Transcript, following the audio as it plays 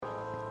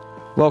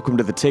Welcome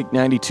to the Take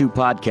 92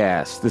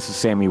 podcast. This is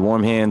Sammy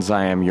Warmhands.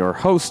 I am your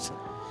host.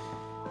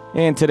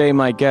 And today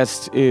my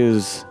guest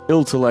is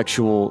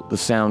Illtellectual, the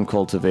Sound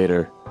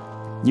Cultivator.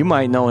 You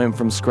might know him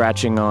from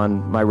scratching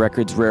on my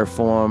record's Rare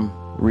Form,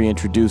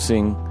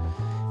 reintroducing.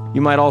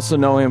 You might also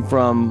know him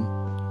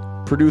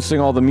from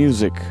producing all the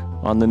music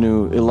on the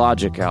new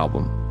Illogic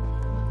album.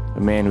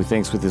 A man who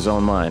thinks with his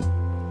own mind.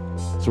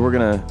 So we're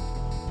going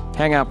to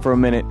hang out for a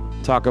minute,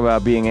 talk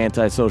about being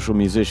antisocial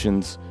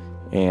musicians,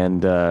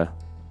 and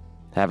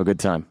have a good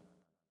time.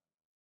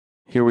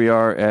 Here we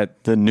are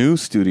at the new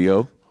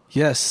studio.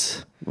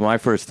 Yes. My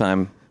first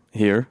time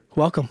here.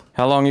 Welcome.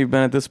 How long have you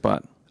been at this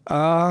spot?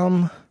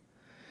 Probably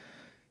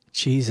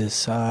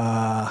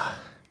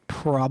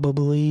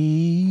a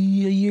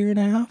year and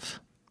a half.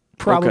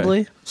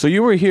 Probably. Okay. So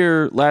you were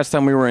here last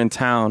time we were in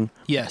town.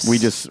 Yes. We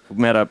just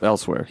met up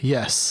elsewhere.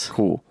 Yes.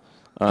 Cool.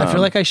 I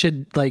feel like I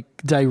should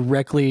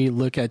directly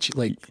look at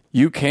you.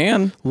 You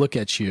can. Look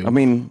at you. I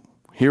mean,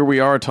 here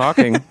we are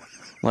talking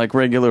like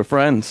regular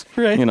friends.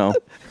 Right. You know.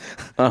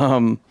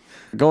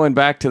 Going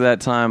back to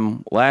that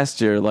time last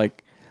year,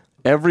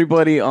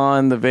 everybody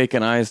on the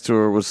Vacant Eyes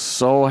tour was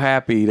so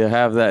happy to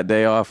have that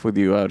day off with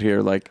you out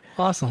here.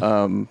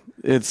 Awesome.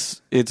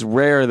 It's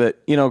rare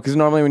that, because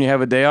normally when you have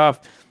a day off,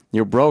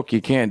 you're broke,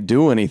 you can't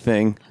do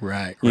anything.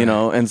 Right.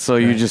 And so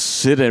you just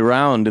sit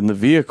around in the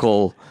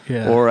vehicle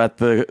or at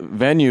the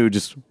venue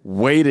just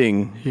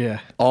waiting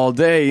all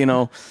day,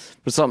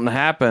 for something to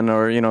happen.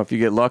 Or, if you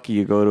get lucky,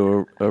 you go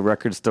to a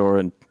record store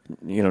and,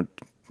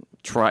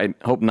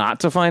 hope not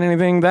to find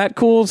anything that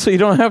cool so you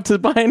don't have to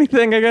buy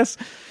anything, I guess.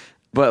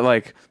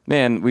 But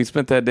man, we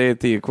spent that day at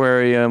the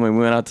aquarium and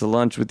we went out to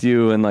lunch with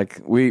you and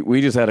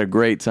we just had a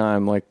great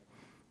time.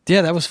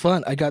 Yeah, that was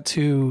fun. I got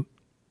to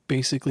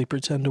basically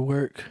pretend to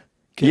work,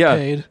 get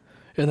paid,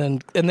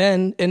 and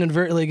then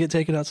inadvertently get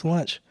taken out to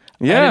lunch.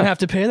 Yeah. I didn't have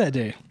to pay that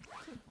day.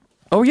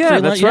 Oh yeah,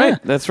 that's right. Yeah.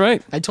 That's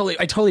right. I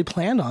totally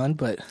planned on,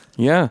 but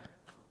yeah,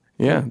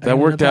 that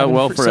worked out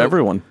well for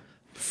everyone.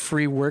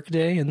 Free work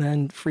day and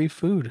then free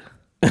food.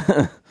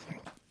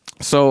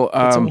 So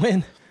it's a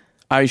win.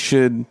 I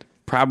should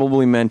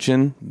probably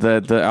mention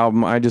that the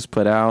album I just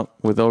put out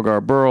with Elgar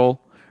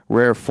Burl,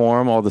 Rare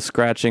Form, all the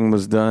scratching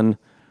was done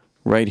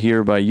right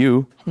here by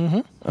you.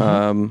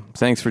 Mm-hmm.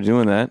 Thanks for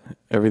doing that.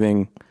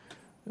 Everything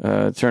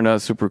turned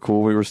out super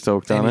cool. We were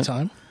stoked on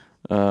Anytime.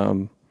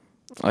 it.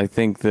 I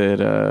think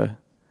that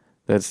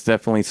that's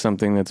definitely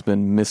something that's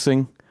been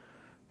missing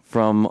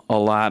from a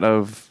lot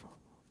of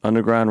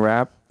underground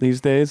rap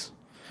these days.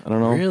 I don't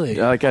know. Really?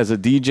 As a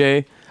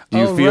DJ, do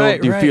you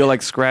feel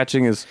like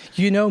scratching is...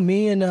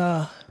 me and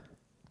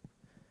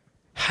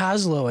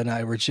Haslo and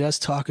I were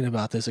just talking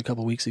about this a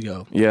couple weeks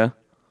ago. Yeah.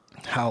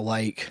 How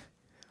we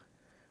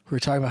were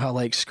talking about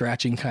how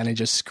scratching kind of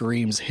just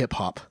screams hip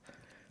hop.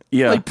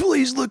 Yeah.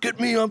 Please look at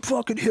me, I'm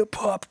fucking hip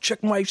hop.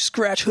 Check my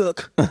scratch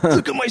hook.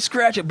 Look at my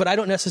scratch hook. But I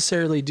don't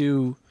necessarily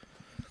do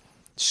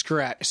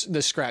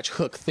the scratch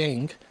hook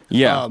thing.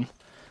 Yeah.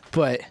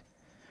 But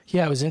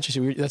yeah, it was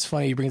interesting. That's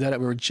funny you bring that up.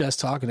 We were just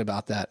talking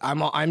about that.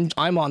 I'm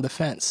on the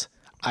fence.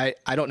 I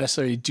don't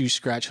necessarily do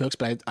scratch hooks,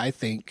 but I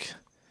think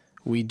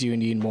we do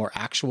need more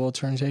actual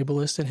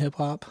turntablists in hip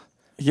hop.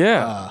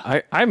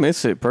 Yeah, I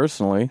miss it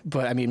personally.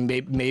 But I mean,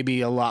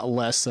 maybe a lot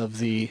less of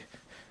the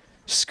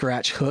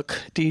scratch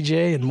hook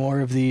DJ and more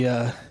of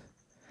the.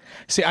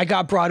 See, I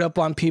got brought up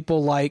on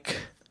people like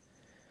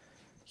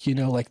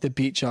the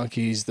Beat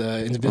Junkies,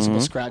 the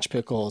Invisible Scratch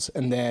Pickles,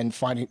 and then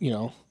finding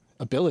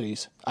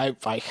abilities.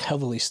 I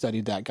heavily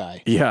studied that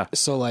guy. Yeah.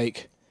 So I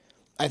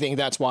think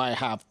that's why I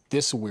have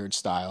this weird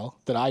style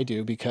that I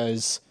do,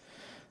 because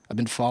I've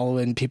been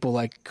following people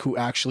who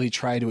actually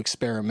try to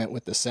experiment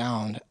with the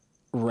sound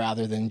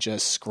rather than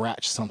just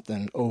scratch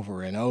something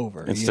over and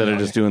over instead of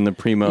just doing the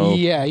primo.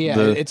 Yeah.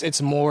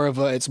 It's more of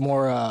an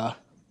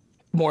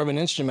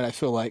instrument. I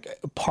feel like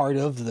part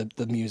of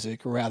the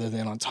music rather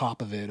than on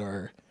top of it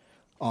or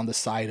on the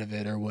side of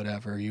it or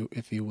whatever,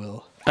 if you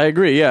will. I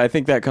agree. Yeah, I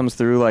think that comes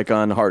through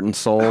on Heart and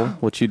Soul,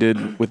 what you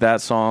did with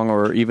that song,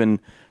 or even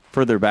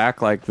further back,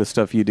 the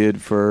stuff you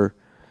did for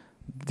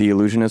the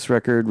Illusionist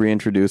record,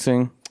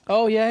 reintroducing.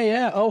 Oh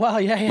yeah. Oh wow,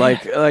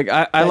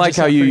 yeah. I like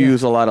how you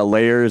use a lot of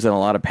layers and a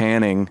lot of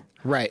panning,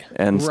 right,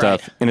 and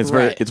stuff, and it's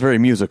very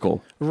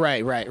musical.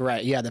 Right.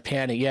 Yeah, the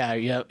panning. Yeah,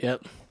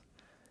 yep.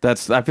 I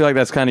feel like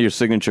that's kind of your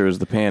signature is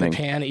the panning. The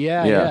panning,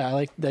 yeah. I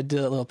like that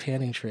little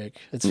panning trick.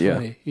 It's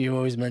funny. You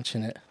always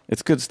mention it.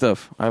 It's good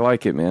stuff. I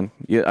like it, man.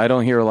 Yeah, I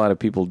don't hear a lot of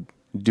people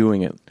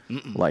doing it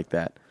like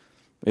that.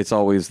 It's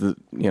always the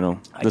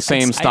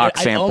same stock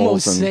samples. I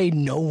almost say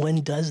no one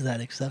does that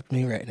except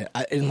me right now.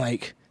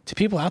 To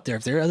people out there,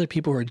 if there are other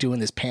people who are doing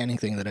this panning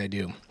thing that I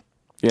do,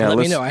 let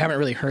me know. I haven't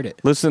really heard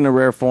it. Listen to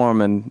Rare Form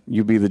and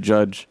you be the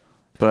judge.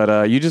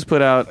 But you just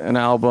put out an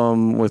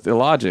album with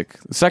Illogic,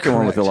 the second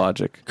one with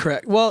Illogic.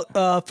 Correct. Well,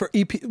 for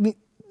EP,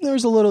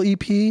 there's a little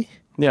EP.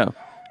 Yeah.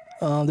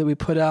 That we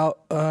put out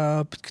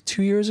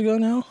 2 years ago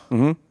now.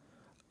 Mm-hmm.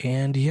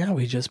 And yeah,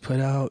 we just put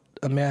out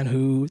A Man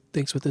Who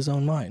Thinks With His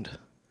Own Mind.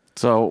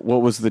 So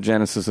what was the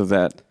genesis of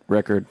that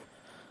record?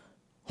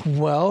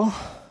 Well,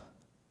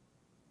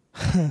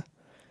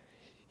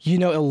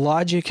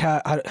 Illogic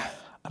I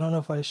don't know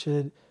if I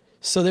should.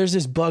 So there's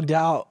this Bugged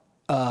Out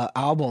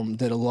album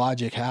that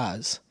Illogic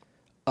has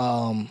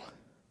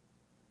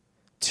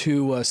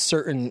to a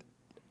certain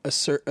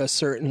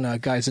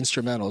guy's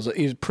instrumentals.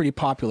 He's pretty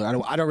popular.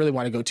 I don't really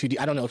want to go too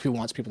deep. I don't know if he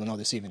wants people to know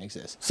this even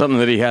exists. Something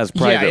that he has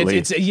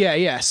privately.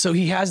 Yeah. So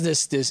he has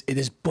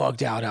this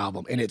Bugged Out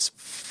album, and it's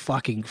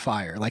fucking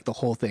fire. Like the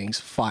whole thing's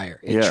fire.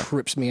 It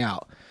trips me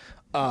out.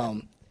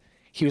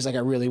 He was like, I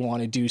really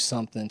want to do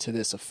something to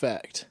this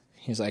effect.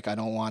 He's like, I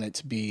don't want it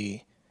to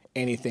be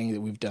anything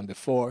that we've done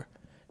before.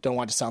 Don't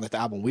want it to sound like the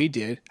album we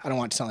did. I don't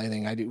want it to sound like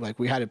anything I do. Like,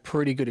 we had a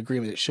pretty good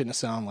agreement. It shouldn't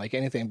sound like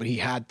anything, but he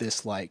had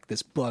this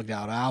Bugged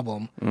Out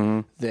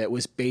album that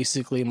was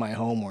basically my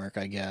homework,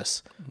 I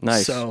guess.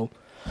 Nice. So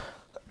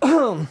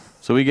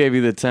we gave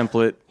you the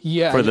template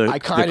for the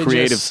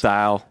creative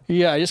style.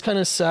 Yeah, I just kind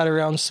of sat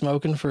around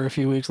smoking for a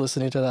few weeks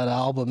listening to that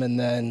album, and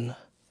then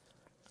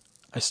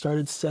I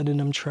started sending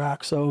him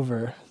tracks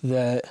over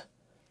that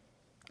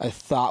I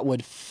thought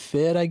would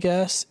fit, I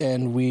guess,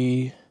 and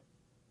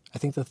I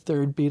think the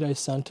third beat I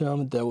sent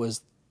him, that was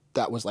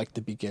like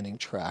the beginning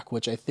track,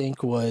 which I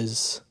think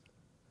was,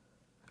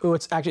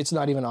 it's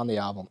not even on the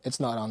album. It's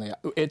not on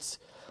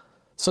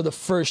so the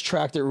first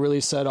track that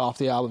really set off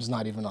the album is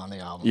not even on the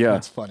album. Yeah.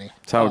 That's funny.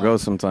 That's how it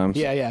goes sometimes.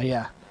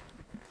 Yeah.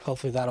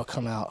 Hopefully that'll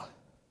come out.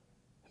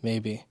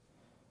 Maybe.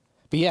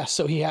 But yeah,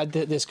 so he had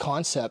this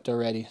concept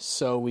already,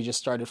 so we just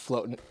started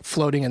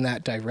floating in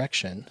that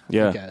direction,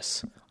 I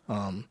guess.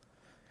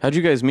 How'd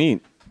you guys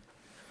meet?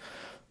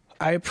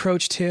 I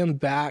approached him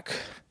back,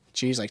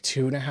 like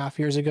 2.5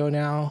 years ago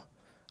now.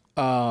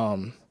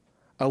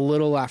 A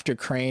little after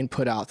Crane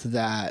put out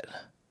that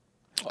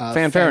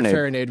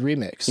Fanfaronade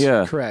remix.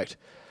 Yeah. Correct.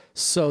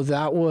 So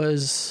that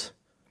was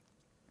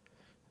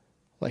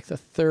like the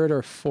third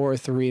or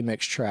fourth remix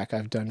track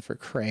I've done for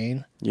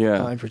Crane.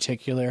 Yeah. In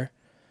particular.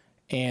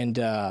 And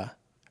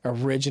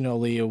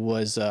originally it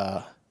was,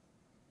 I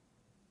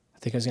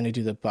think I was going to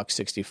do the Buck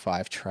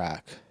 65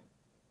 track.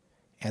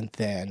 And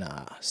then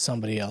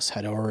somebody else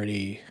had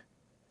already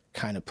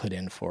kind of put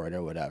in for it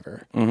or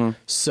whatever. Mm-hmm.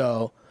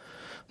 So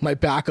my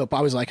backup, I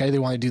was like, I either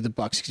want to do the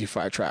Buck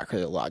 65 track or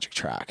the Illogic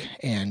track.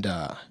 And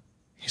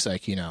he's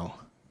like,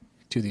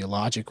 do the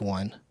Illogic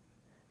one.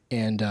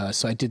 And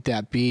so I did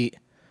that beat,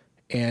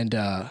 and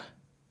I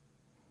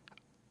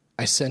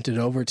sent it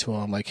over to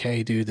him like,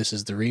 hey, dude, this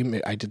is the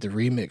remix. I did the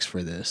remix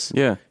for this.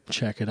 Yeah.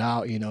 Check it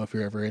out. If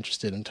you're ever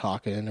interested in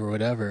talking or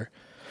whatever,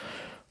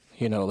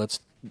 let's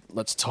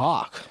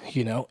talk,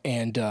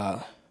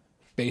 and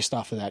based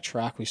off of that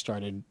track, we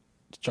started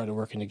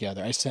working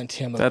together. I sent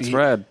him a beat. That's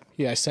rad.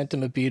 Yeah, I sent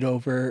him a beat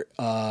over.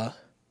 That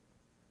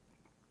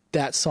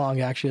song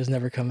actually has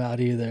never come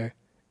out either.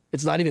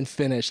 It's not even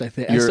finished, I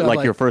think.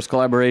 Your first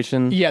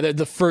collaboration? Yeah,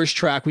 the first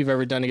track we've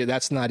ever done together,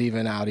 that's not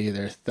even out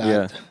either.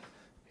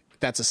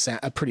 That's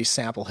a pretty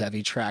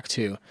sample-heavy track,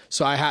 too.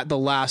 So I had the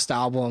last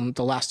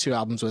two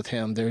albums with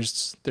him,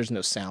 there's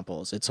no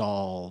samples. It's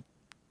all...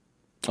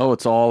 Oh,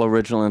 it's all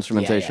original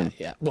instrumentation.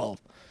 Yeah. Well,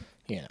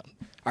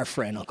 our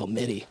friend Uncle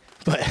Mitty,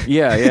 but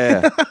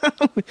yeah.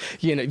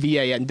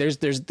 And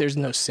there's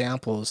no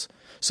samples.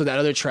 So that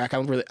other track,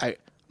 I'm a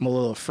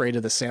little afraid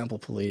of the sample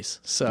police.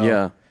 So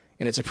yeah,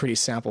 and it's a pretty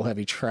sample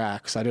heavy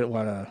track, so I didn't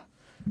want to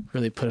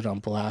really put it on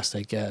blast,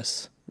 I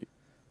guess.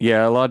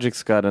 Yeah,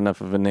 Logic's got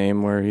enough of a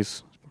name where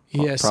he's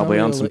probably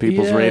on some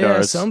people's radars.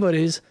 Yeah,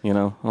 somebody's.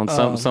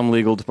 On some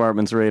legal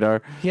department's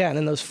radar. Yeah, and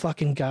then those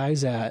fucking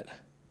guys at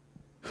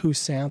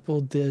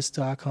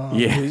whosampledthis.com.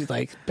 Yeah. Who's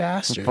like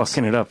bastards.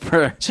 Fucking it up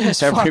for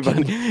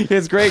everybody.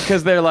 It's great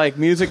because they're like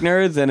music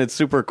nerds and it's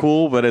super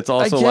cool, but it's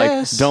also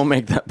like, don't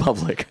make that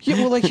public. Yeah,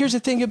 well, like here's the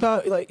thing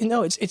about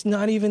it's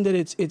not even that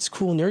it's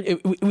cool nerd.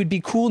 It would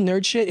be cool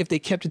nerd shit if they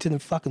kept it to them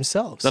fuck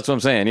themselves. That's what I'm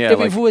saying. Yeah.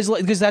 If it was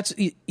like, because that's,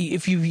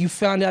 if you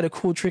found out a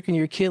cool trick in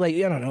your kid, like,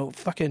 I don't know,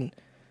 fucking,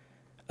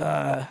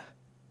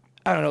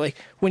 I don't know, like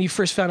when you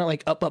first found out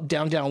like up,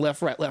 down,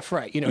 left, right,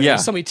 Yeah.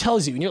 Somebody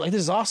tells you and you're like,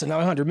 this is awesome, now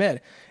 100 men.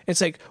 It's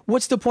like,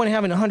 what's the point of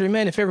having 100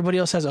 men if everybody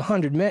else has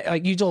 100 men?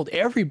 Like you told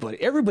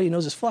everybody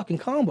knows this fucking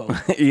combo.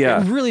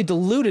 Yeah. It really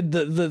diluted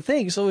the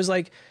thing. So it was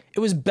like, it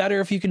was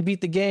better if you could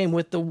beat the game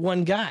with the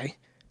one guy,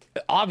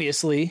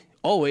 obviously,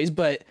 always,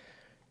 but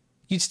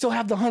you'd still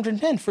have the 100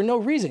 men for no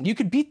reason. You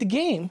could beat the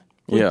game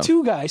with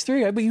 2 guys,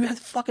 3 guys, but you had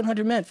fucking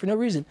 100 men for no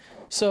reason.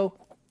 So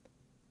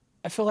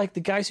I feel like the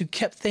guys who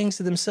kept things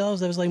to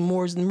themselves, that was like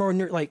more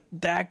nerd, like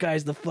that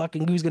guy's the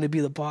fucking, who's going to be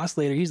the boss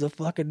later. He's a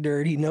fucking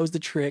nerd. He knows the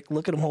trick.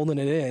 Look at him holding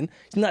it in.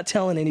 He's not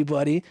telling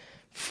anybody.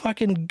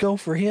 Fucking go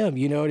for him.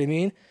 You know what I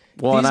mean?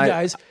 Well,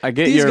 these I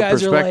get your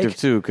perspective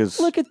too, because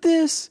look at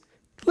this.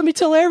 Let me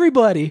tell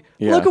everybody.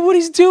 Yeah. Look at what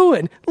he's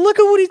doing. Look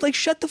at what he's like.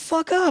 Shut the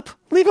fuck up.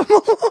 Leave him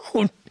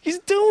alone. He's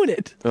doing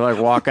it. They're like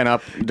walking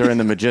up during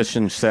the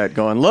magician set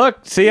going, look,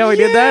 see how he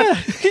did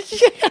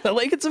that? Yeah,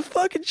 like it's a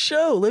fucking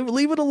show.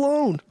 Leave it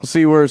alone.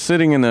 See, we're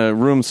sitting in a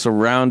room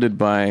surrounded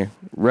by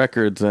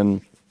records, and,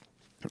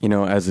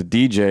 as a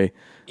DJ,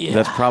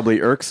 that's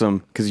probably irksome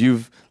because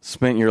you've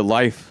spent your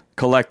life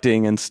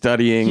collecting and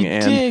studying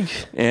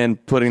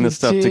and putting the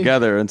stuff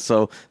together. And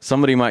so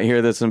somebody might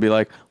hear this and be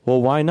like,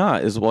 well, why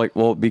not? Is like,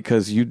 well,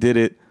 because you did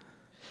it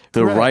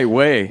the right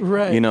way,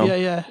 right? You know,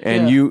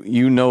 and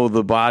you know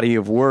the body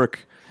of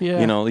work.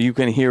 Yeah. You know, you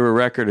can hear a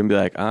record and be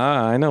like,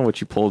 I know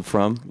what you pulled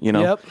from, you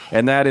know,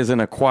 and that is an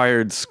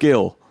acquired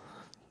skill.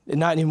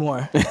 Not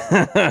anymore.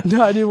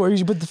 Not anymore.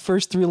 You put the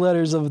first 3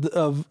 letters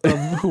of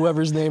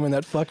whoever's name in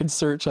that fucking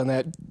search on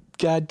that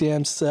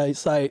goddamn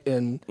site,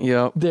 and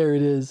there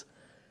it is.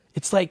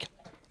 It's like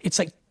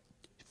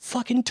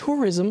fucking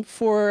tourism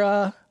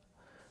for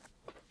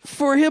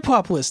hip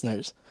hop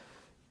listeners.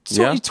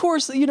 So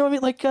tourists, you know what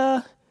I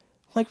mean?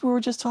 Like we were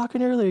just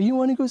talking earlier, you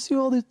want to go see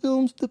all the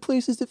films, the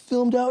places that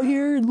filmed out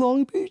here in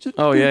Long Beach?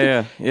 Oh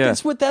yeah.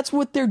 That's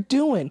what they're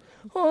doing.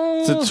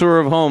 It's a tour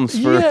of homes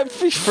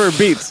for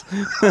beats.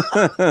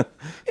 And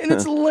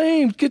it's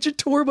lame. Get your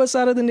tour bus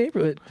out of the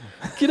neighborhood.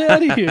 Get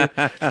out of here.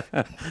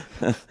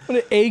 I'm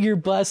gonna egg your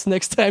bus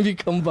next time you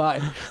come by.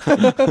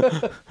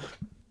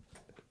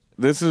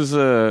 This is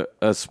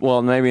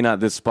well, maybe not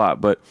this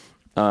spot, but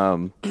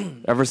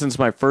ever since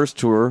my first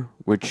tour,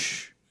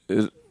 which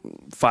is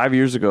 5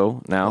 years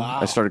ago now,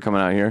 I started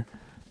coming out here.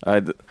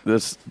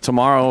 This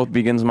tomorrow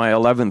begins my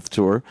 11th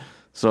tour,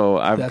 so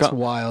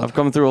wild. I've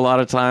come through a lot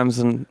of times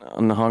and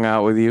hung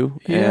out with you,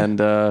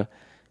 and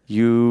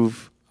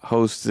you've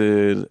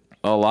hosted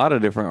a lot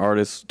of different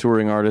artists,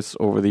 touring artists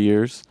over the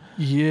years.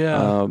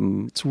 Yeah,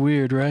 it's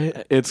weird,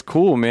 right? It's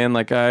cool, man.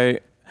 Like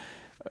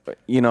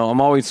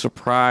I'm always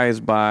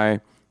surprised by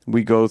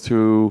we go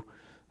through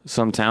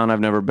some town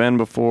I've never been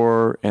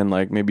before, and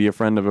like maybe a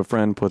friend of a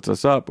friend puts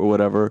us up or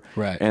whatever.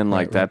 Right. And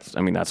like that's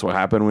what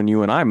happened when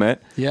you and I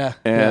met. Yeah.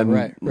 And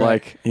right.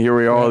 like here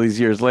we are all these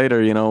years later,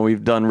 you know,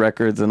 we've done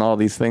records and all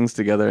these things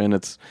together, and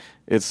it's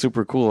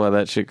super cool how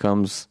that shit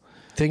comes.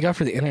 Thank God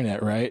for the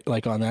internet, right?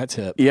 Like on that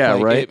tip. Yeah,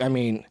 like, right.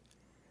 Me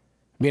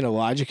and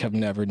Logic have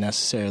never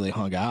necessarily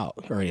hung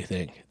out or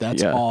anything.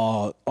 That's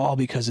all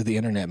because of the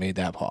internet made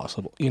that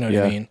possible. You know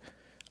what I mean?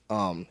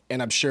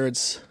 And I'm sure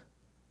it's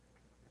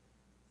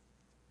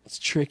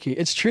tricky.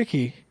 It's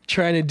tricky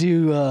trying to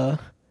do,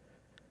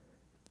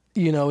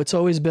 it's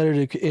always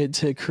better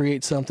to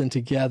create something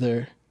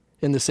together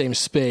in the same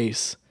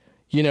space.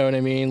 You know what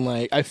I mean?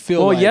 Like, I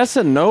feel like... yes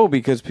and no,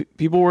 because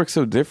people work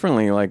so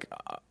differently. Like,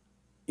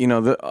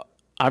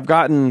 I've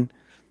gotten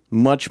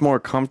much more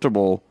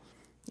comfortable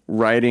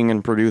writing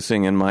and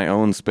producing in my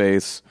own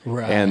space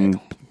and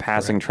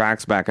passing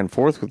tracks back and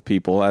forth with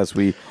people as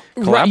we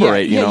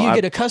collaborate. You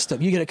get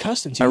accustomed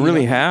to it. I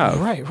really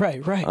have.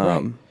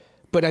 Right.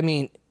 But I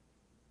mean,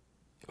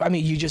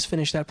 you just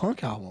finished that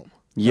punk album.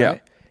 Yeah.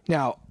 Right?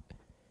 Now,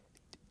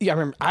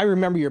 I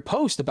remember your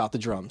post about the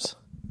drums.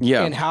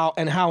 Yeah. And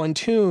how in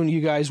tune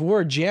you guys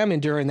were jamming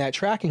during that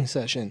tracking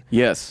session.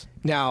 Yes.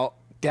 Now,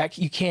 that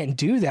you can't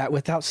do that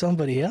without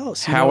somebody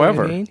else.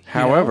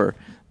 However,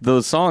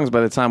 those songs,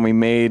 by the time we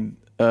made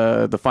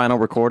the final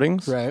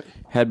recordings,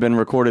 had been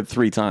recorded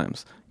 3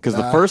 times. Because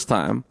the first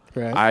time,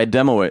 I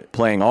demo it,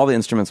 playing all the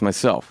instruments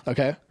myself.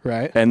 Okay,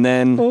 right. And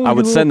then I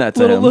would send that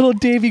to him. Little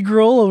Davey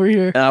Grohl over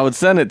here. And I would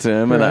send it to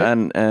him,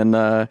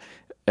 and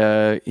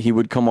he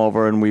would come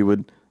over, and we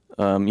would,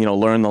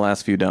 learn the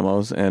last few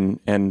demos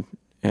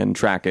and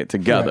track it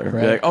together.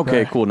 Be like,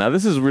 okay, cool. Now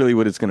this is really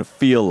what it's going to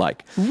feel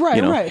like.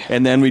 Right.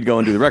 And then we'd go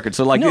and do the record.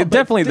 So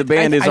definitely the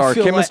band is our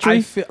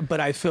chemistry.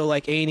 But I feel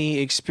like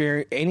any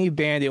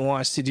band that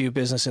wants to do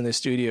business in the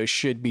studio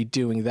should be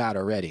doing that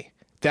already.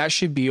 That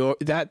should be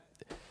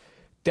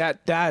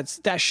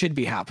that should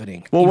be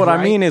happening. Well, what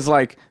I mean is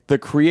like the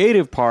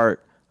creative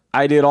part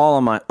I did all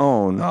on my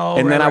own,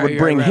 and then I would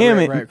bring him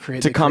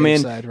in to come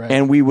in,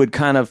 and we would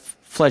kind of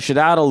flesh it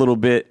out a little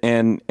bit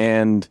and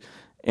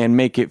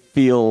make it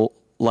feel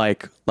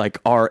like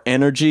our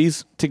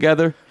energies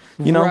together,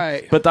 you know.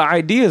 Right. But the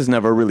ideas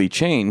never really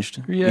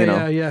changed.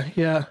 Yeah.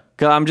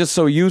 Because I'm just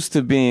so used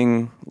to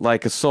being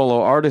like a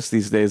solo artist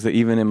these days that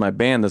even in my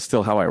band, that's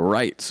still how I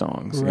write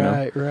songs.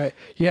 Right.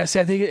 Yeah. See,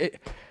 I think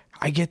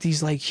I get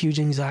these like huge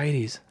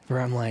anxieties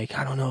where I'm like,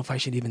 I don't know if I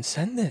should even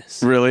send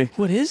this. Really?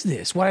 What is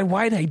this?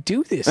 Why did I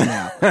do this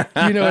now?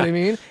 You know what I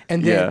mean?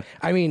 And then,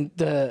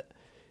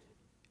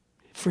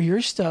 for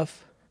your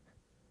stuff,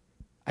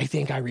 I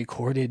think I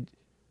recorded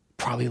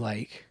probably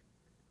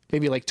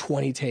maybe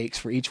 20 takes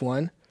for each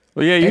one.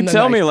 Well, yeah, you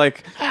tell me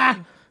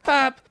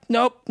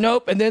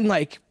nope. And then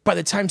by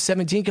the time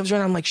 17 comes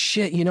around, I'm like,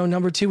 shit,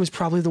 number 2 was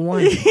probably the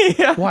one.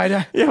 Yeah. Why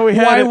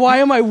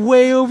am I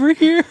way over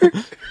here?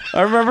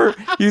 I remember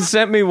you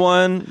sent me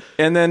one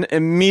and then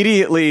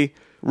immediately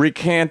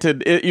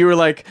recanted it. You were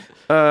like,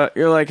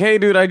 hey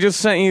dude, I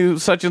just sent you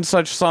such and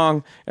such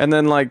song. And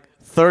then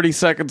 30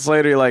 seconds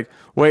later, you're like,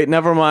 wait,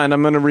 never mind,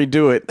 I'm going to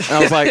redo it. And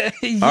I was like,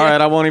 all right,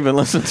 I won't even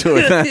listen to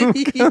it then.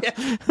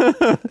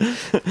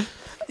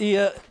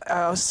 Yeah,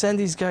 I'll send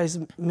these guys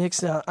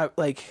mix out.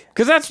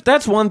 Because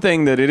that's one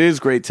thing that it is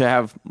great to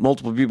have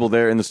multiple people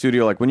there in the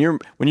studio. Like when you're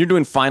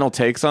doing final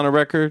takes on a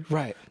record,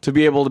 right? To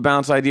be able to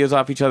bounce ideas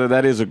off each other,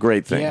 that is a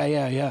great thing.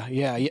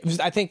 Yeah.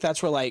 I think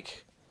that's where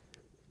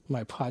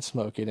my pot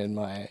smoking and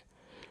my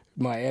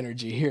my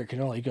energy here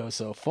can only go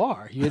so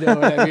far. You know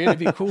what I mean? It'd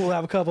be cool to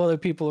have a couple other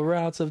people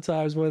around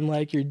sometimes when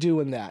like you're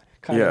doing that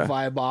kind of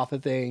vibe off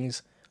of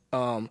things.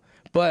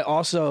 But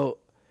also,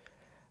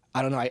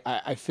 I don't know.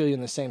 I feel you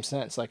in the same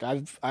sense. Like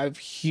I've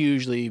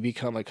hugely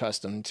become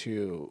accustomed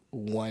to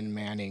one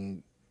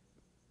manning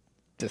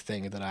the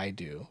thing that I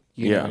do.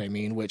 You know what I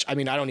mean? Which I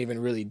mean, I don't even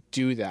really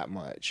do that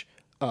much.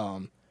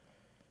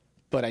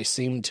 But I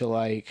seem to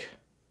like,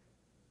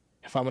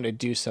 if I'm going to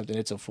do something,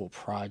 it's a full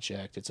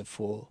project. It's a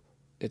full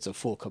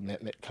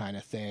commitment kind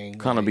of thing.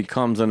 Kind of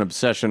becomes an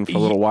obsession for a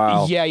little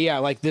while. Yeah.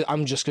 Like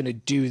I'm just going to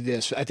do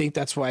this. I think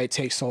that's why it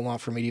takes so long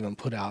for me to even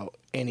put out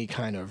any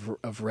kind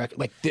of record.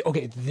 Like,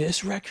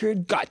 this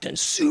record got done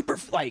super,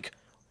 like,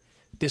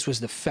 this was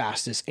the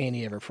fastest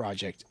any ever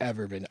project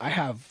ever been.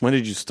 When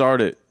did you start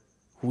it?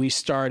 We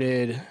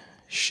started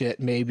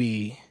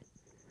maybe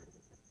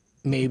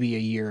a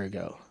year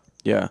ago.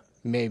 Yeah.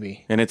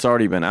 Maybe. And it's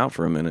already been out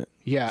for a minute.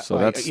 Yeah. So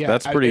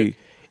that's pretty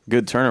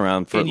good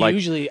turnaround for like.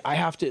 Usually I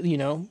have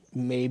to,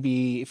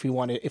 maybe if we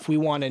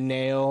want to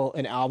nail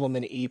an album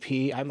and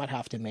EP, I might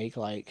have to make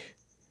like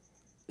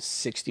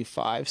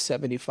 65,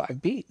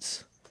 75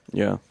 beats.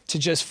 Yeah. To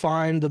just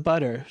find the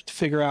butter, to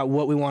figure out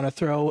what we want to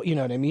throw. You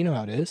know what I mean? You know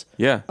how it is.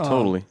 Yeah,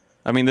 totally.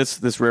 I mean,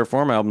 this Rare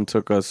Form album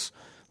took us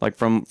like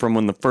from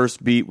when the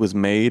first beat was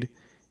made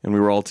and we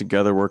were all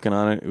together working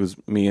on it. It was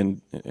me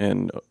and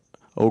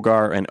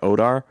Ogar and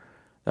Odar.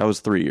 That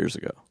was 3 years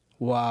ago.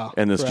 Wow.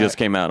 And this just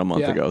came out a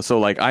month ago. So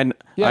like I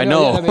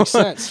know that makes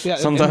sense. Yeah,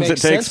 sometimes it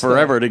takes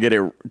forever to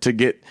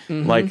get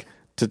like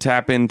to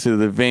tap into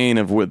the vein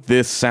of what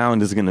this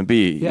sound is going to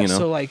be, Yeah,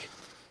 so like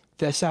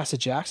this Acid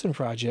Jackson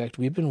project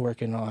we've been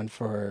working on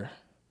for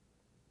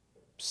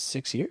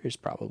 6 years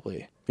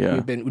probably. Yeah.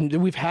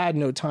 We've had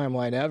no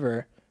timeline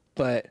ever,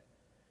 but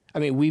I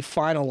mean, we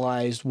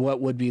finalized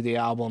what would be the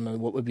album and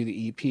what would be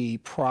the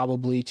EP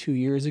probably 2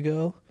 years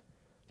ago.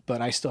 But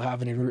I still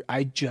haven't even.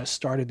 I just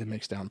started the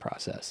mixdown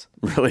process.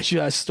 Really?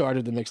 Just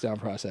started the mixdown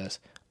process.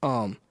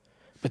 But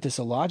this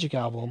Illogic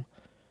album,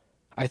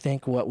 I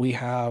think what we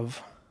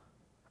have,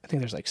 I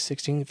think there's like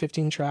 16,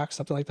 15 tracks,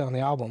 something like that on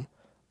the album.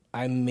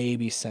 I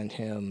maybe sent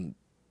him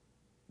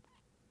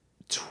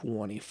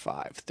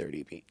 25,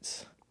 30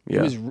 beats.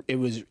 Yeah. It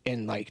was,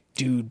 and like,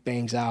 dude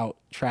bangs out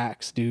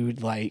tracks,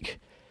 dude. Like,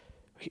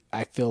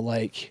 I feel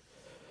like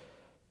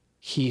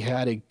he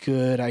had a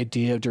good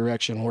idea of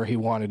direction where he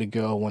wanted to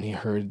go when he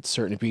heard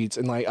certain beats.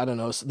 And like, I don't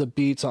know, so the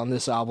beats on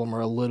this album are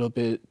a little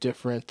bit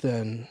different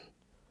than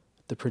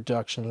the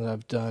production that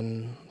I've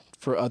done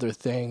for other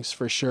things,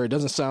 for sure. It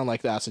doesn't sound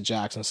like the Acid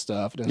Jackson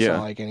stuff. It doesn't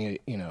sound like any,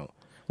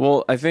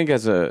 Well, I think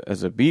as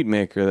a beat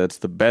maker, that's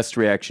the best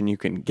reaction you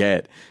can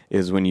get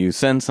is when you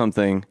send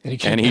something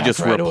and he just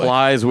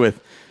replies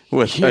with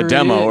a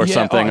demo or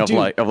something of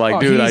like,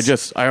 dude,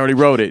 I already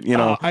wrote it,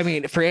 I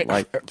mean, for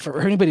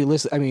anybody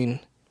listening, I mean,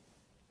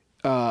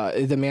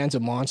 the man's a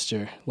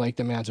monster. Like,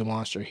 the man's a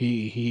monster.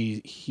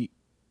 He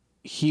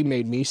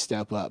made me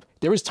step up.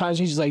 There was times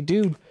he's just like,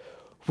 dude,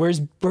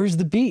 where's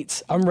the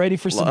beats? I'm ready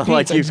for some beats.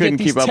 Like you couldn't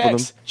keep up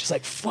with them. Just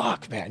like,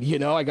 fuck, man.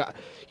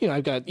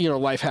 I've got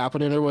life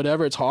happening or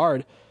whatever. It's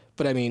hard,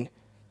 but I mean,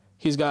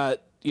 he's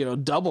got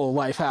double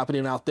life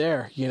happening out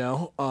there.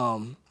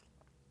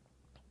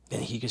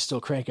 And he can still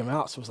crank him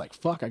out. So it was like,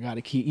 fuck, I got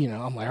to keep.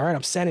 I'm like, all right,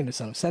 I'm sending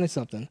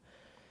something.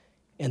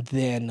 And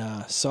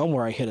then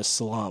somewhere I hit a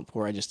slump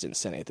where I just didn't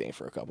send anything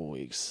for a couple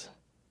weeks.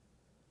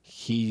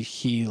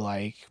 He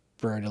like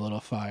burned a little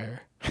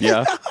fire.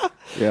 Yeah.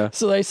 Yeah.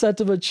 So I sent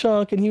him a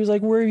chunk and he was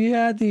like, where have you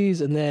had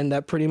these? And then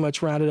that pretty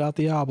much rounded out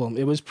the album.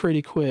 It was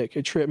pretty quick.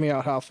 It tripped me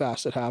out how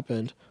fast it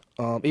happened.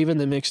 Even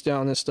the mix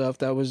down and stuff,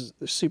 that was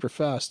super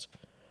fast.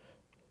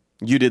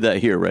 You did that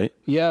here, right?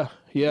 Yeah.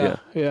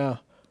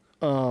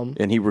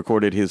 And he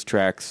recorded his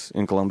tracks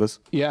in Columbus?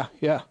 Yeah.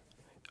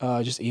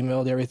 Just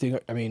emailed everything.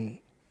 I mean,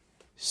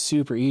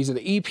 super easy.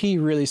 The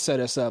EP really set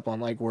us up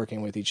on like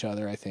working with each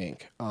other, I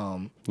think.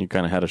 You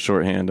kind of had a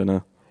shorthand and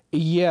a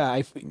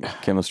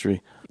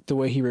chemistry. The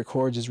way he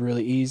records is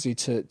really easy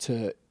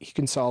he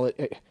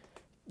consolidate,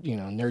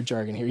 nerd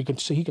jargon here.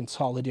 He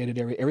consolidated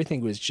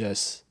everything was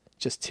just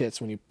tits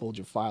when you pulled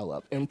your file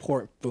up.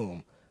 Import,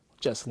 boom,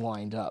 just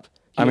lined up.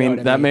 I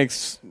mean, that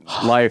makes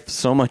life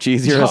so much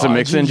easier as a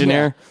mix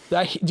engineer.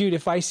 Yeah. Dude,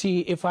 if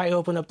I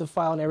open up the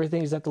file and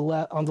everything is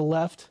on the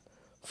left,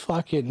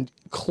 fucking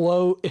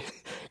close,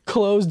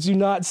 do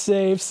not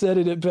save,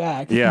 setting it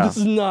back. Yeah. This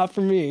is not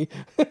for me.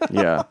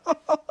 Yeah.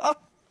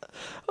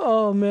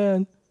 Oh,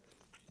 man.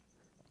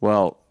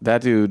 Well,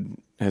 that dude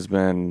has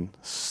been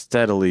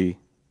steadily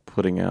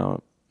putting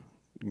out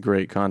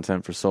great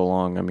content for so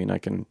long. I mean, I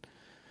can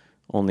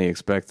only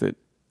expect that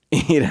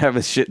he'd have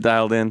his shit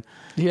dialed in.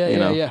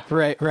 Yeah.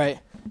 Right.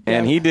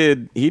 And he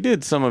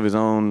did some of his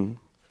own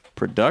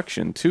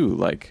production too.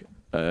 Like,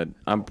 I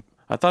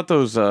thought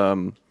those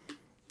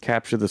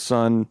Capture the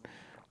Sun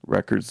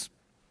records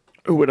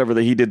or whatever,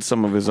 that he did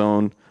some of his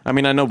own. I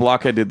mean, I know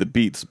Blockhead did the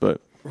beats,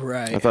 but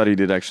right. I thought he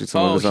did actually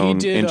some of his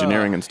own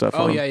engineering and stuff.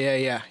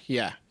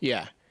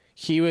 Yeah.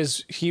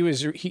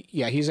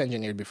 He's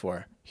engineered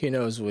before. He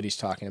knows what he's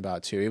talking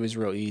about too. It was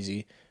real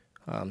easy.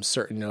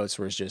 Certain notes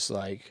where it's just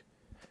like,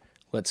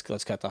 let's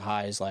cut the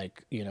highs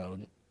like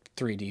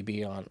 3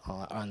 dB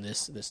on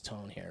this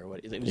tone here.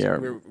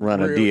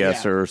 Run a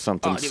de-esser or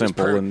something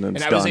simple, and then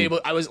it's done.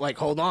 I was like,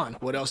 hold on,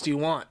 what else do you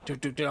want?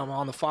 I'm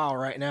on the file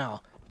right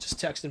now, just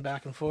texting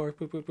back and forth.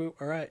 Boop, boop, boop.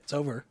 All right, it's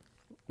over.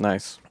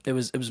 Nice. It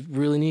was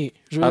really neat.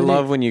 I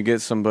love when you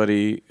get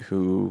somebody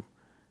who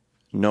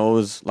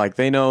knows, like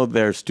they know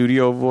their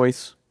studio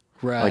voice,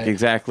 right? Like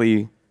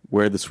exactly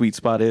where the sweet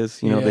spot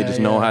is. They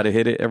just know how to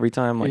hit it every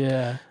time.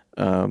 Like,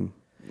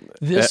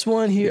 this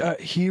one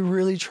he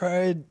really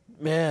tried,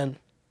 man.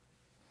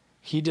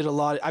 He did a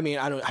lot. I mean,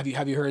 I don't.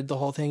 Have you heard the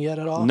whole thing yet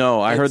at all?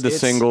 No, I heard the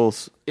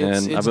singles,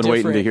 and I've been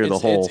waiting to hear the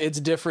whole. It's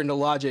different to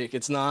Logic.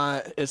 It's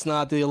not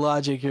the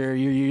Logic you're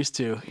used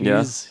to.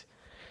 He's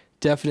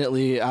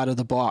definitely out of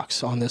the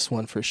box on this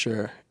one for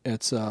sure.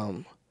 It's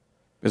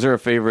Is there a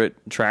favorite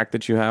track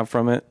that you have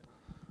from it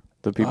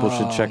that people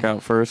should check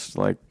out first?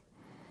 Like,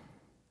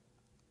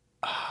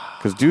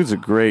 because dude's a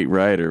great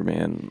writer,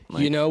 man.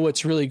 Like,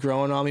 what's really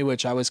growing on me,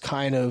 which I was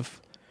kind of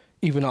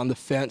even on the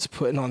fence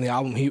putting on the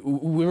album.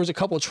 There was a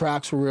couple of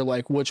tracks where we were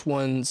like, which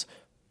ones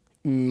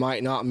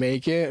might not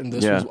make it, and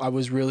this was, I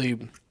was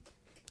really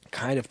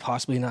kind of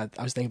possibly not.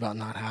 I was thinking about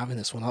not having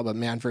this one out, but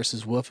Man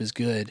vs. Wolf is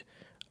good.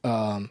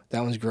 That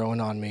one's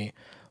growing on me,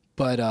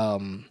 but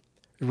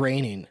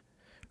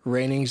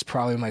Raining's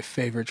probably my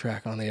favorite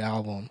track on the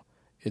album.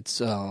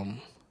 It's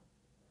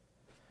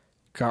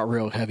got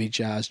real heavy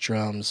jazz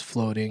drums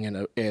floating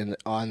and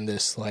on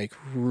this like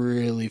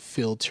really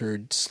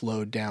filtered,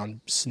 slowed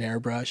down snare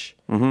brush.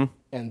 Mm-hmm.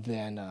 And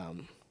then I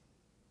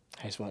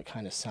just want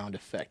kind of sound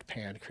effect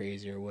pan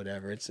crazy or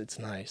whatever. It's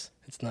nice.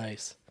 It's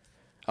nice.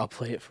 I'll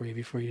play it for you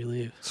before you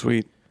leave.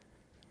 Sweet.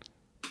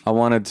 I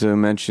wanted to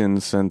mention,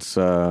 since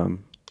the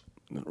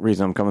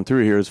reason I'm coming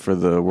through here is for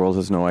the World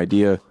Has No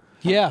Idea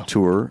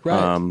tour.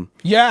 Right.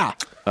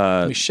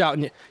 Me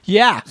shouting it.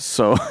 Yeah.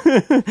 So,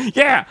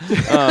 yeah.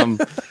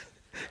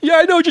 Yeah,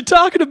 I know what you're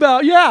talking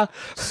about. Yeah.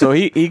 So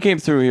he came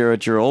through here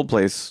at your old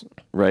place,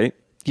 right?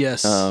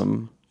 Yes.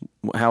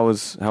 How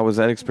was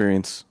that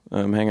experience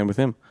hanging with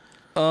him?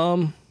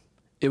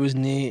 It was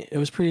neat. It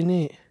was pretty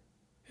neat.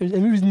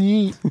 It was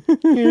neat.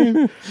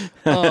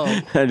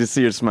 I just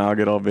see your smile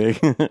get all big.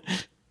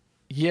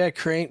 Yeah,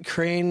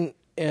 Crane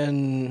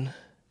and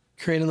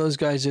those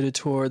guys did a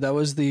tour. That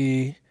was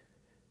I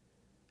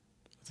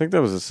think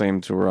that was the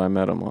same tour I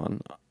met him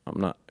on.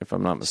 If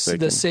I'm not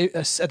mistaken. I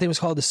think it was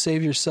called the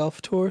Save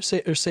Yourself Tour,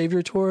 or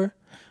Savior Tour.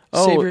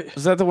 Oh, Savior.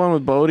 Is that the one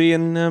with Bodie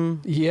and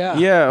them? Yeah.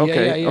 Yeah.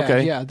 Okay.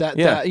 Okay. Yeah.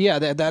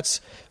 That's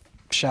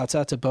shouts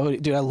out to Bodie,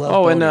 dude. I love.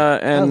 Oh, Bodie.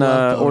 and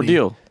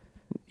Ordeal.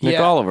 Nick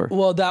Oliver.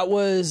 Well, that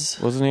was.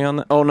 Wasn't he on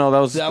that? Oh no,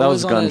 that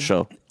was Gun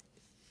Show.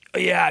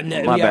 Yeah.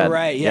 My bad.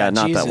 Right. Yeah.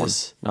 Not Jesus. that one.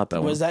 Not that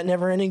one. Was that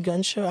Never Ending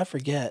Gun Show? I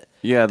forget.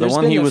 Yeah, the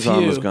one he was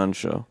on was Gun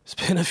Show. It's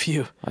been a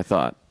few. I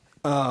thought.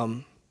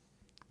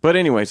 But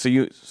anyway, so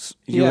you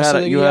had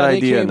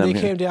idea. They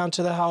came down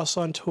to the house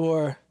on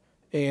tour,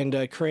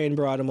 and Crane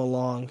brought him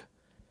along,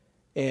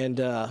 and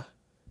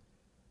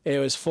it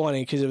was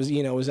funny because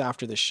it was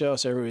after the show,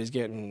 so everybody was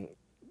getting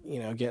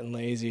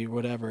lazy or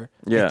whatever.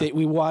 Yeah, they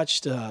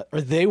watched. I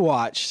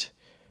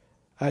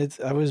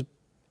was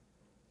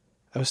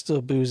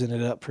still boozing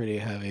it up pretty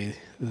heavy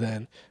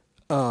then,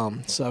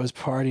 so I was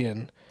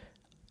partying.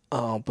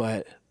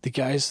 But the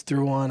guys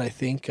threw on, I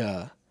think.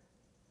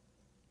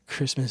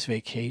 Christmas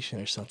Vacation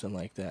or something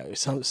like that, or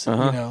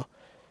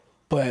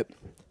but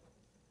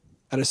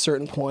at a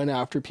certain point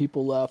after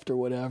people left or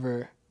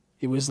whatever,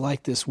 it was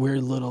like this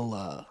weird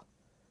little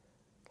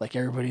like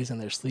everybody's in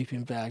their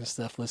sleeping bag and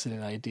stuff listening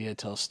to Idea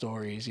tell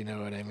stories, you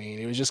know what I mean?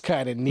 It was just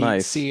kind of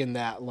neat seeing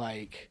that,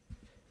 like,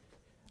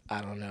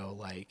 I don't know,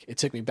 like it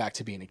took me back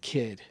to being a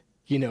kid,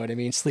 you know what I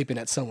mean, sleeping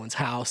at someone's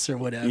house or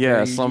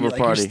whatever. Slumber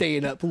party, you're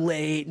staying up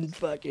late and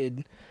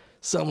fucking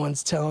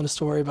someone's telling a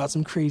story about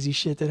some crazy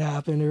shit that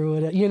happened or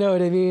whatever. You know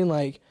what I mean?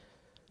 Like,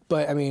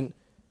 but I mean,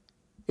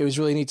 it was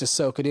really neat to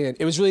soak it in.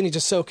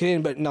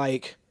 But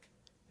like,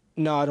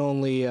 not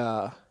only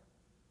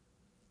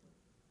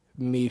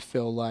me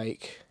feel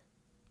like,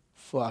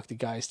 fuck, the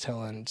guy's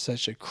telling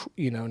such an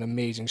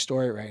amazing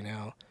story right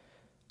now.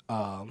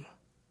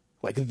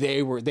 Like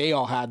they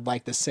all had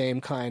like the same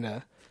kind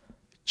of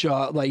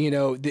job, like,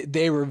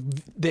 they were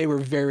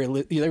very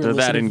they're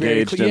that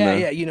engaged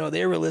in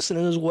they were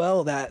listening as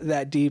well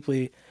that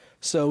deeply,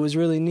 so it was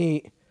really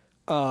neat.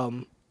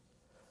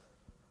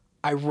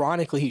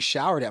 Ironically, he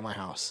showered at my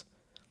house,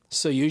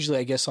 so usually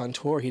I guess on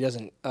tour he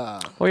doesn't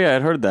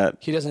I'd heard that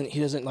he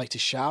doesn't like to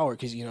shower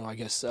because I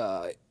guess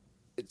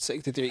it's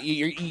like that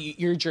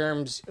your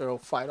germs will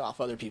fight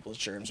off other people's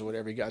germs or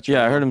whatever. You got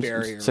I heard him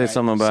say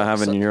something about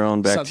having your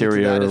own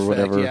bacteria or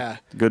whatever. Yeah,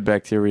 good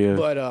bacteria.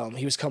 But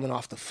he was coming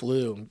off the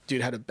flu.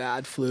 Dude had a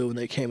bad flu when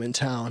they came in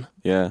town.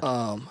 Yeah.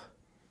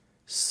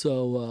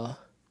 So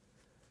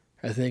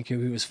I think he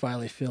was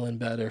finally feeling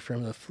better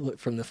from the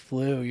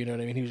flu. You know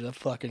what I mean? He was like,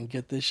 "Fucking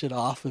get this shit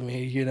off of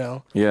me,"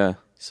 Yeah.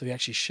 So he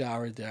actually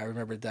showered there. I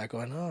remembered that,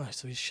 going, "Oh,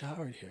 so he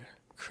showered here.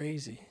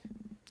 Crazy."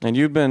 And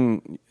you've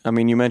been, I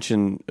mean, you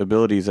mentioned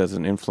Abilities as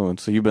an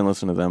influence, so you've been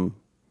listening to them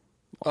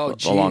a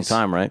long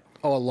time, right?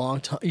 Oh, a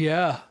long time.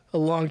 Yeah, a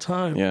long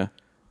time. Yeah.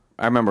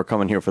 I remember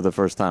coming here for the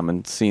first time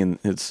and seeing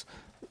his,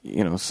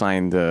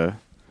 signed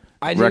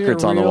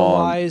records on the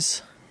wall.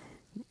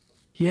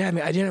 Yeah, I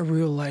mean, I didn't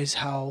realize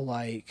how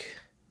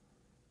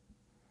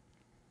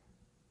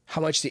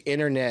much the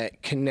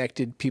internet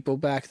connected people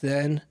back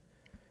then.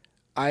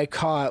 I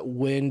caught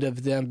wind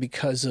of them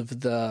because of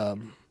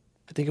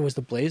I think it was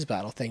the Blaze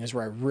Battle thing is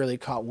where I really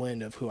caught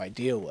wind of who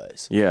Idea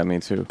was. Yeah, me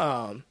too.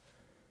 From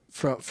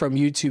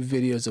YouTube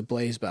videos of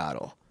Blaze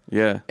Battle.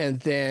 Yeah.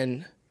 And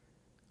then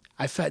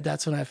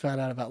that's when I found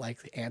out about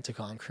like the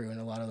Anticon crew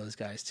and a lot of those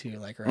guys too,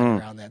 like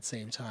around that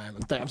same time.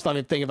 I'm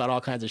starting to think about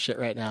all kinds of shit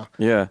right now.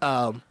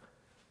 Yeah.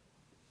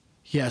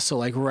 Yeah, so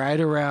like right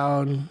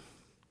around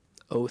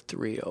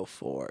 03,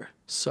 04,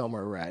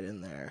 somewhere right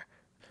in there.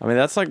 I mean,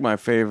 that's like my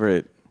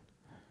favorite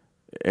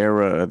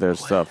era of their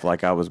stuff.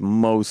 Like, I was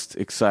most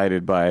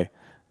excited by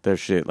their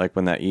shit, like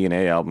when that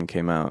E&A album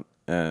came out,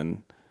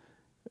 and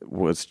it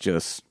was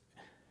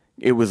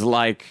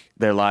like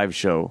their live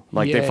show.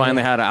 Like, they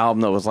finally had an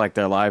album that was like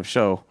their live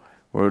show,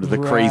 where it was the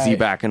crazy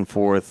back and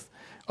forth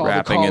all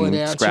rapping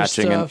and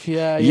scratching stuff.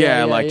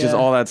 and just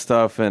all that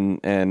stuff,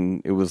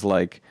 and it was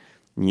like,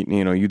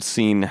 you'd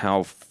seen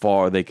how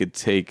far they could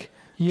take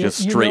just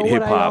straight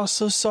hip hop. I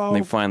also saw, and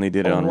they finally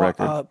did it on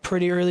record.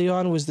 Pretty early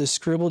on was the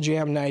Scribble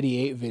Jam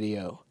 '98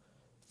 video.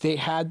 They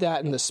had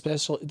that in the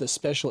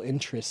special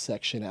interest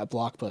section at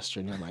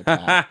Blockbuster near my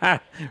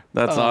back.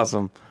 That's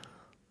awesome.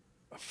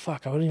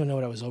 Fuck, I don't even know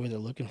what I was over there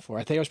looking for.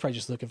 I think I was probably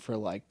just looking for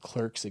like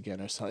Clerks again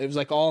or something. It was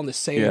like all in the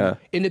same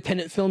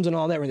independent films and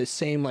all that were in the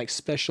same like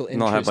special interest.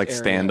 And they'll have like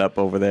stand up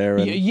over there.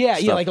 And yeah,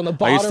 like on the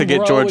bottom. I used to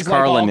get George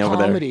Carlin over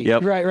comedy.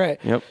 there. Yep. Right.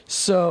 Yep.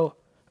 So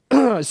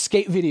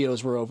skate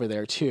videos were over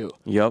there too.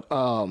 Yep.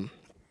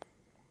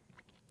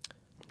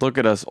 Look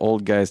at us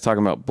old guys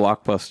talking about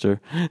Blockbuster.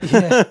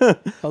 Yeah.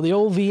 Oh, the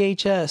old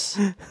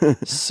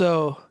VHS.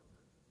 So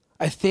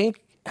I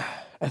think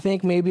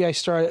maybe I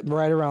started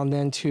right around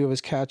then too. I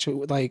was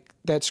catching like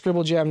that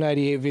Scribble Jam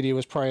 '98 video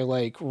was probably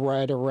like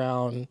right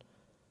around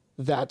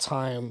that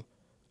time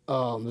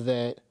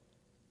that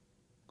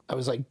I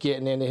was like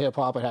getting into hip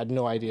hop. I had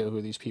no idea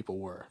who these people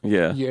were.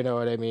 Yeah. You know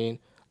what I mean?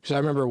 Because I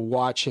remember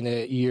watching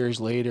it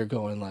years later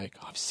going like,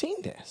 oh, I've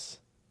seen this.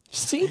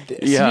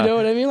 Yeah. You know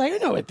what I mean? Like, I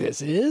know what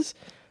this is.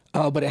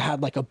 But it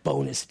had like a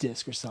bonus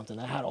disc or something.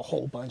 I had a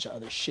whole bunch of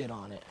other shit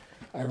on it.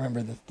 I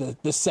remember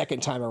the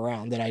second time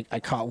around that I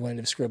caught wind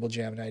of Scribble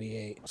Jam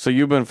 '98. So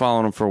you've been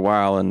following him for a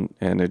while, and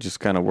it just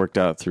kind of worked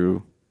out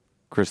through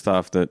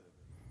Christoph that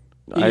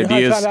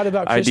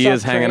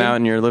ideas hanging out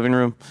in your living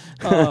room.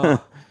 I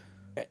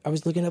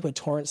was looking up a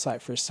torrent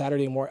site for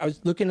Saturday morning. I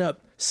was looking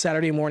up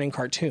Saturday morning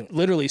cartoon,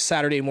 literally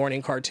Saturday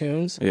morning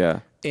cartoons. Yeah.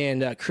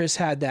 And Chris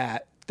had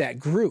that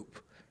group.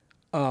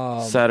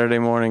 Saturday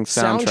morning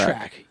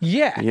soundtrack.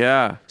 Yeah.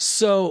 Yeah.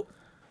 So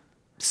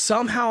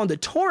somehow on the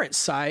torrent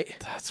site.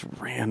 That's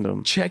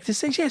random. Check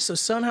this out. Yeah. So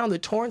somehow on the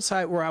torrent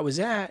site where I was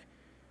at,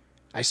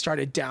 I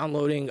started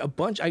downloading a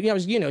bunch. I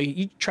was,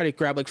 you try to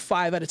grab like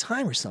 5 at a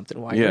time or something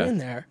while you're in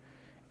there.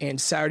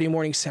 And Saturday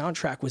morning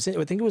soundtrack was in.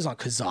 I think it was on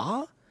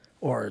Kazaa.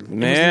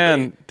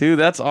 Dude,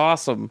 that's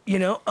awesome.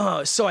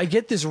 So I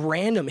get this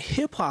random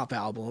hip hop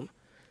album.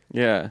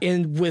 Yeah.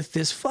 And with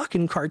this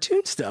fucking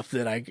cartoon stuff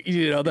that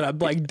that I'm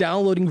like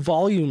downloading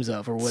volumes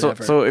of or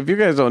whatever. So if you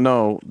guys don't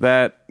know,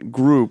 that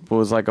group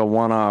was like a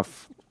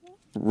one-off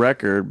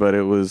record, but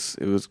it was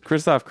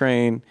Christoph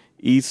Crane,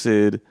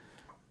 E-Sid,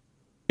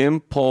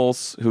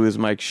 Impulse, who is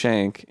Mike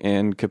Shank,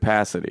 and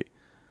Capacity.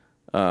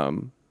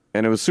 And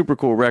it was a super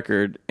cool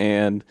record,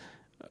 and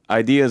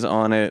ideas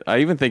on it. I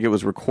even think it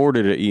was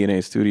recorded at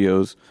E&A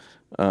Studios.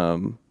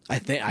 But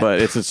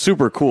it's a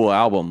super cool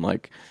album.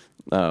 Like,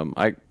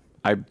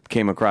 I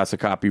came across a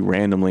copy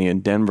randomly in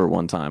Denver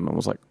one time and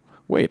was like,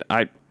 wait,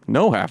 I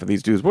know half of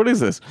these dudes. What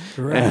is this?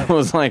 Right. And I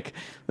was like,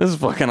 this is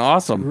fucking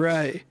awesome.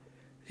 Right.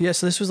 Yeah,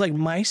 so this was like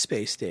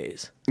MySpace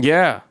days.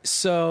 Yeah.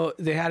 So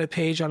they had a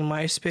page on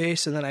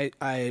MySpace, and then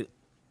I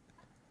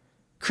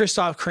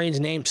Christoph Crane's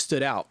name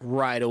stood out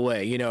right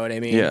away. You know what I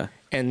mean? Yeah.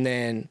 And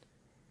then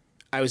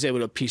I was able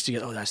to piece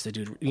together, oh, that's the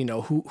dude,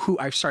 who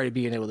I started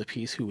being able to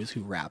piece who was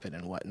who rapping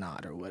and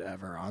whatnot or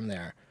whatever on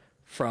there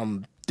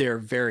from their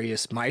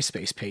various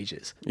MySpace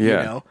pages.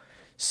 Yeah.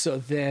 So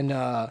then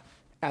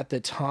at the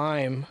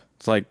time,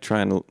 it's like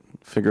trying to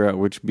figure out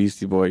which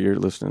Beastie Boy you're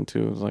listening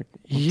to. It's like,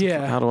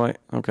 how do I?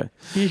 Okay.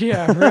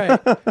 Yeah, right.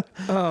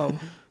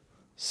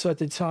 So at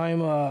the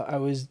time, I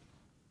was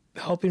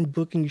helping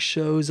booking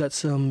shows at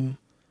some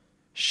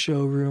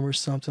showroom or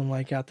something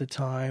like at the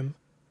time.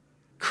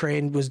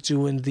 Crane was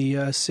doing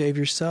the Save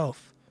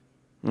Yourself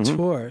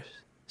tour.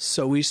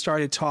 So we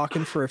started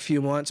talking for a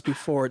few months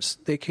before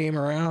they came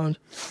around.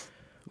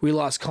 We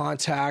lost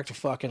contact, a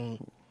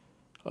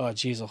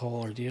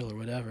whole ordeal or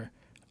whatever.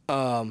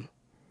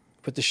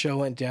 But the show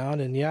went down,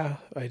 and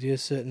Idea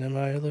sitting in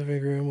my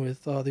living room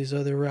with all these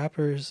other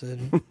rappers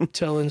and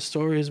telling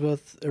stories about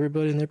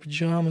everybody in their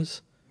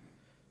pajamas.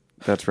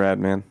 That's rad,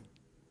 man.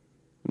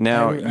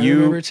 Now, I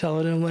remember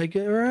telling him, like,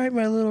 all right,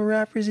 my little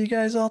rappers, you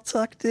guys all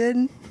tucked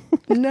in?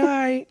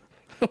 Night.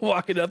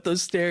 Walking up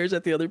those stairs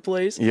at the other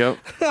place. Yep.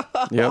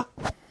 Yep.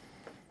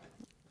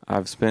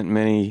 I've spent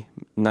many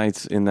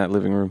nights in that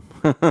living room.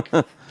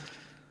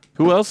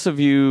 Who else have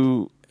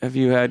you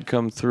had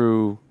come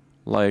through?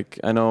 Like,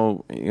 I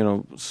know,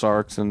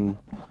 Sarks and,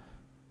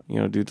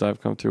 dudes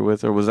I've come through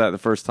with. Or was that the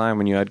first time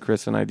when you had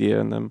Chris and Idea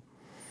and them?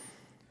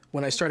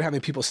 When I started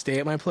having people stay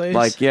at my place?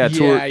 Like,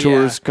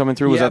 tours coming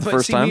through. Was that the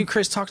first time? Me and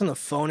Chris talked on the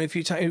phone a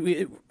few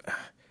times.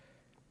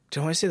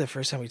 Don't I say the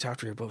first time we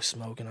talked, we were both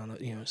smoking on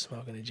the,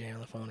 smoking a J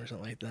on the phone or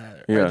something like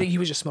that. Yeah. I think he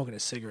was just smoking a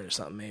cigarette or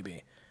something,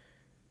 maybe.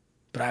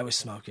 But I was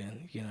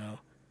smoking, He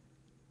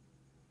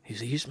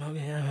was like, you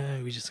smoking?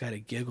 Yeah, we just kind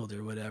of giggled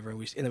or whatever.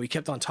 And then we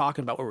kept on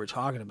talking about what we were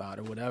talking about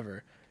or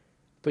whatever.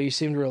 But you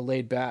seemed real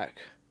laid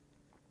back.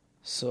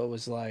 So it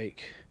was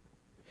like,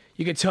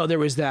 you could tell there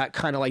was that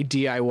kind of like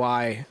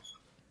DIY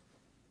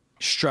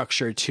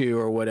structure too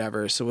or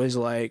whatever. So it was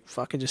like,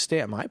 fucking just stay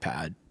at my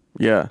pad.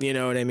 Yeah. You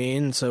know what I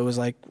mean? So it was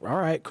like, all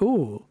right,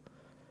 cool.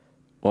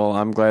 Well,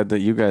 I'm glad that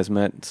you guys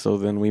met, so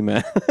then we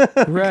met.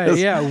 Right,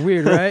 yeah,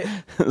 weird, right?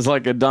 It's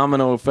like a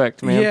domino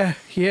effect, man. Yeah,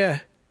 yeah.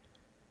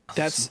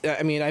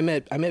 I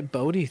met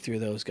Bodie through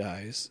those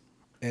guys.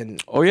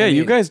 And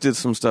you guys did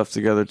some stuff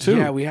together too.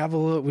 Yeah, we have a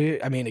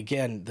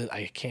little,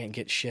 I can't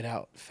get shit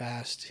out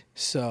fast.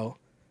 So.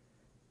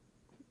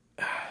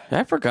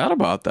 I forgot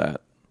about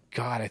that.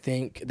 God, I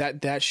think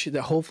that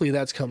hopefully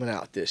that's coming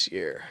out this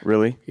year.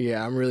 Really?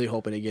 Yeah, I'm really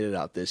hoping to get it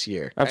out this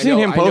year. I've seen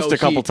him post a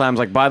couple times,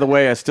 like, by the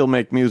way, I still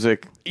make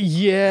music.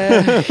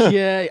 Yeah,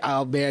 yeah.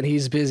 Oh, man,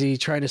 he's busy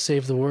trying to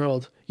save the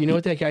world. You know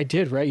what that guy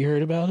did, right? You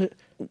heard about it?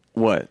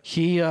 What?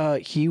 He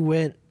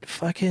went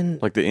fucking...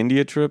 Like the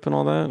India trip and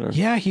all that? Or?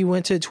 Yeah, he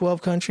went to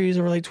 12 countries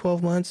over like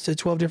 12 months to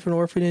 12 different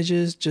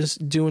orphanages,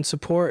 just doing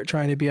support,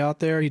 trying to be out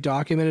there. He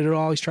documented it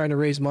all. He's trying to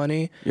raise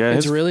money. Yeah,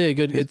 it's really a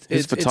good...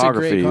 His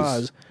photography it's a great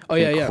cause. Oh,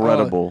 yeah,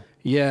 incredible.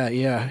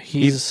 Yeah.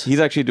 He's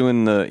actually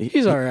doing the...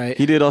 He's all right.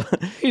 He did all...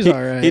 He's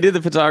all right. He did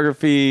the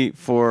photography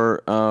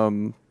for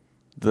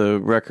the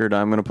record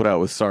I'm going to put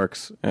out with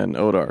Sarks and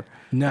Odar.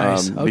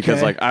 Nice. Okay.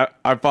 Because like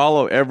I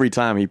follow every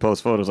time he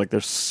posts photos. Like, they're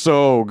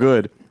so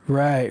good.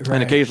 Right.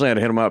 And occasionally I'd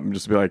hit him up and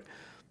just be like,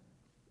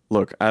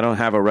 look, I don't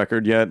have a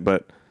record yet,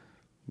 but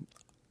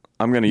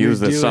I'm going to use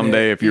this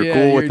someday. If you're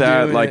cool with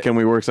that, like, can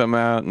we work something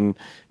out? And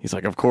he's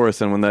like, of course.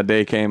 And when that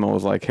day came, I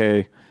was like,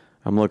 hey,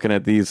 I'm looking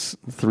at these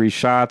 3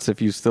 shots if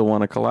you still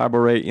want to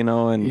collaborate,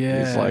 and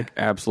he's like,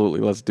 absolutely,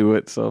 let's do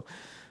it. So,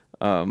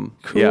 cool.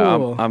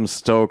 Yeah, I'm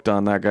stoked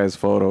on that guy's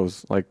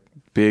photos, like,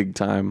 big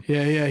time.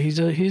 Yeah, he's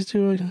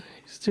doing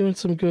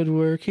some good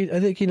work. I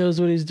think he knows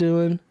what he's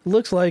doing.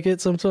 Looks like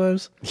it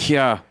sometimes.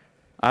 Yeah.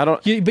 I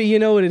don't. But you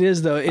know what it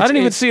is, though. I didn't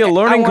even see a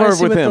learning curve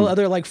with him. The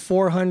other like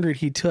 400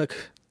 he took.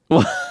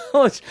 Well,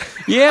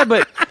 yeah,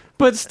 but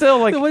still,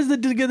 like, the ones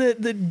that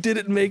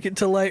didn't make it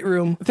to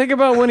Lightroom. Think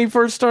about when he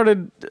first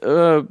started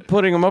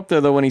putting them up there.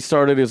 Though, when he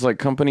started his like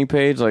company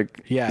page,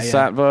 like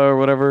Satva or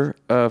whatever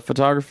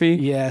photography.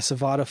 Yeah,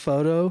 Savada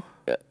Photo.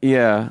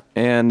 Yeah,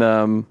 and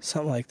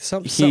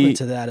something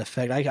to that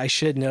effect. I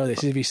should know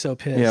this. He'd be so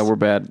pissed. Yeah, we're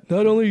bad.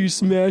 Not only are you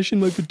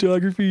smashing my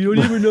photography, you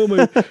don't even know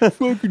my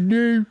fucking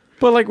name.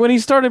 But like when he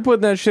started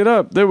putting that shit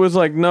up, there was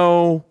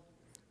no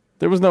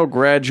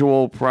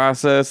gradual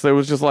process. There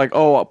was just like,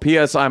 oh,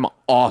 P.S. I'm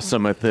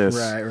awesome at this.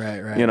 Right.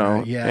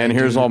 Right. Yeah, and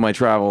here's all my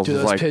travels.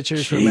 Those like,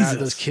 pictures from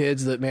those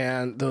kids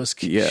those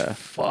kids. Yeah.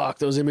 Fuck,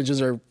 those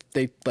images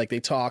they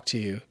talk to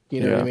you. You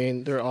know what I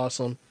mean? They're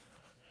awesome.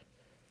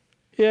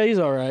 Yeah, he's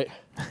all right.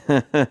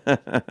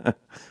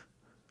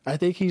 I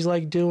think he's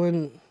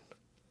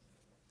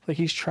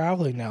he's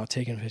traveling now,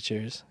 taking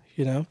pictures.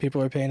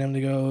 People are paying him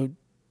to go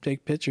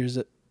take pictures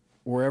at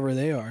wherever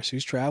they are. So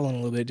he's traveling a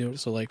little bit, doing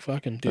so. Like,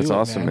 fucking do it. That's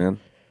awesome,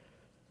 man.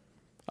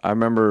 I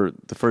remember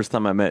the first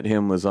time I met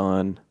him was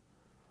I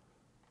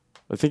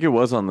think it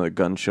was on the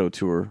Gun Show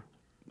tour.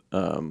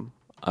 The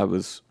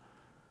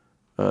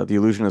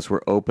Illusionists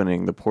were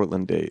opening the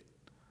Portland date.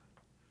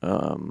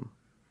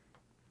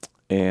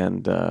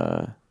 And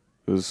it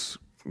was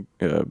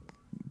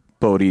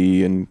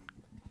Bodie and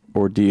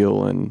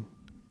Ordeal and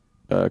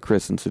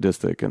Chris and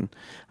Sadistic. And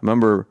I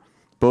remember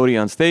Bodie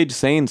on stage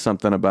saying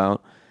something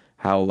about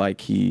how, like,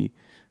 he,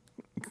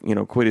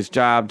 quit his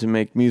job to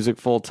make music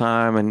full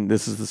time, and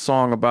this is the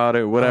song about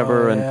it,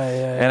 whatever. And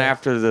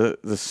after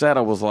the set,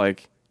 I was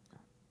like,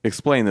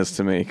 explain this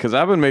to me, because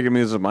I've been making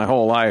music my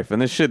whole life,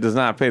 and this shit does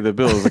not pay the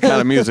bills, the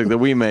kind of music that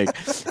we make.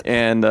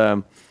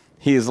 And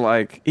he's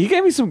like, he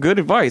gave me some good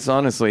advice,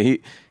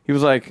 honestly. He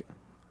was like,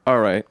 all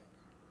right,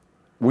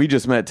 we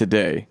just met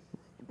today,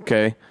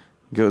 okay?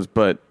 He goes,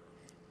 but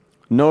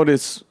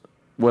notice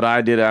what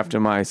I did after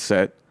my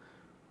set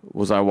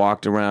was I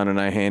walked around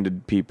and I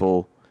handed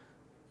people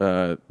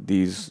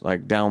these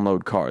like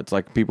download cards.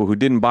 Like, people who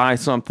didn't buy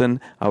something,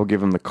 I would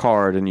give them the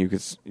card, and you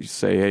could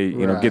say, hey,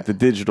 get the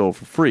digital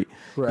for free.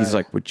 Right. He's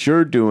like, what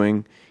you're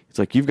doing, it's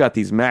like you've got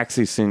these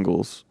maxi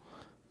singles,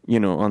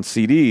 on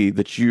CD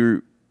that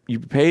you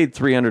paid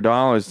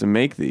 $300 to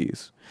make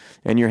these.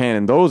 and you're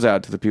handing those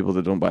out to the people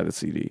that don't buy the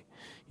CD.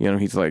 You know,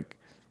 he's like,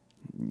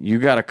 you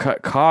got to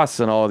cut costs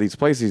in all of these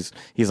places.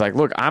 He's like,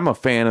 look, I'm a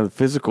fan of the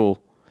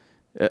physical,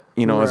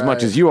 as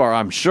much as you are,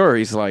 I'm sure.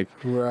 He's like,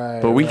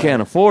 but we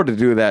can't afford to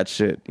do that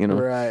shit,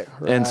 Right.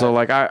 And so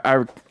like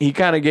he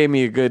kind of gave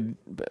me a good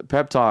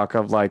pep talk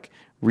of like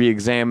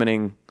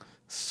re-examining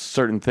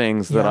certain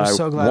things that I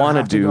want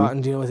to do. Go out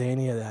and deal with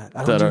any of that.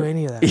 I don't do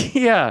any of that.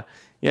 Yeah.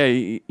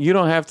 You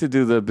don't have to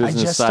do the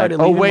business I just side. started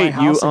leaving my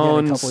house you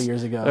own a couple of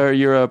years ago. Or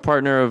you're a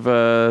partner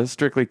of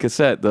Strictly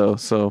Cassette though,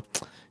 so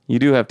you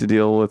do have to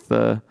deal with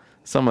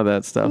some of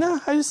that stuff. No,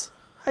 I just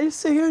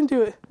sit here and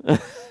do it.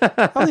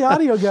 I'm the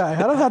audio guy.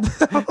 I don't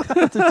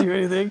have to do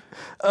anything.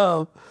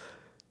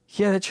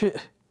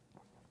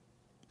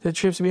 That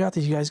trips me out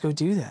that you guys go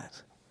do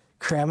that.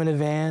 Cram in a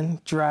van,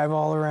 drive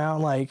all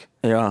around, like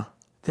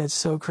that's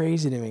so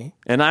crazy to me.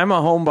 And I'm a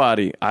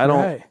homebody. I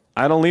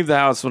don't leave the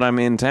house when I'm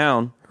in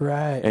town.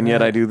 Right. And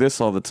yet I do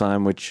this all the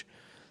time, which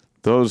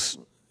those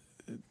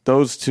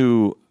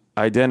two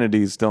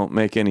identities don't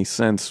make any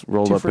sense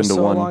rolled up into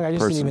one long, I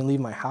just person. didn't even leave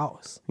my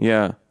house.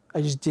 Yeah.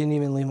 I just didn't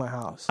even leave my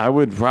house. I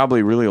would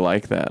probably really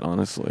like that,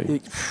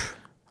 honestly.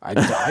 I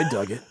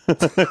dug it.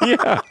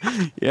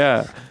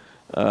 Yeah.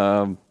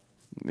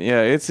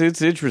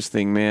 It's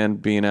interesting, man,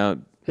 being out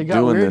It got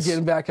doing weird this.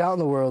 getting back out in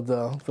the world,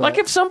 though. But Like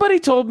if somebody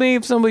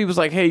was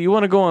like, hey, you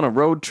want to go on a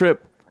road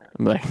trip?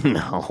 I'm like,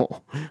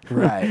 no.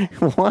 Right.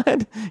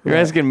 What? You're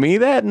asking me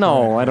that?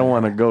 No, I don't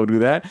want to go do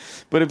that.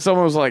 But if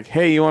someone was like,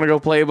 hey, you want to go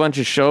play a bunch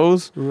of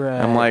shows? Right.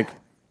 I'm like,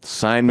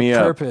 sign me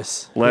up.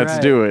 Purpose. Let's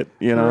do it,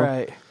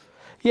 Right.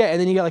 Yeah,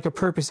 and then you got like a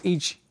purpose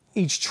each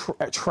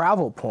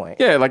travel point.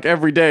 Yeah, like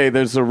every day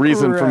there's a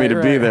reason for me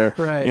to be there.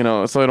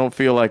 Right. So I don't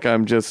feel like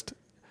I'm just...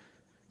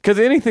 Because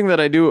anything that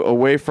I do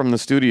away from the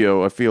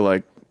studio, I feel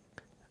like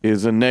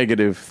is a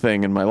negative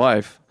thing in my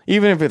life.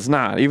 Even if it's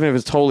not. Even if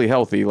it's totally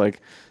healthy,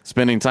 like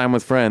spending time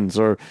with friends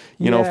or,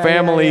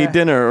 family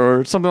dinner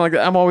or something like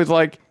that. I'm always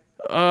like,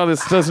 oh,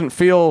 this doesn't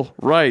feel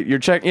right. You're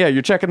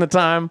checking the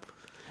time.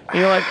 And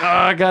you're like, oh,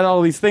 I got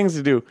all these things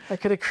to do. I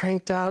could have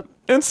cranked out.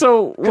 And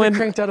so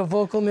cranked out a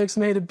vocal mix,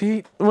 made a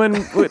beat. When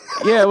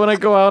I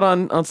go out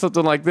on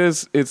something like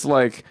this, it's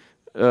like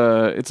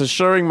it's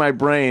assuring my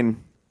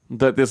brain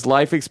that this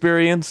life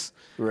experience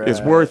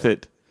is worth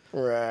it.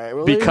 Right.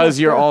 Well, because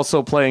you're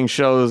also playing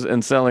shows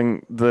and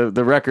selling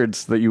the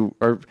records that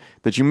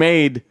you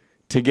made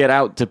to get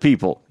out to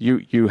people.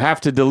 You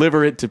have to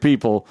deliver it to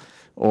people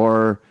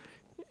or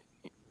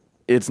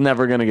it's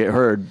never going to get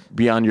heard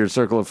beyond your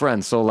circle of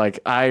friends. So like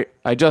I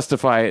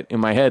justify it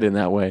in my head in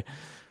that way.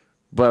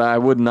 But I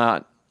would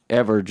not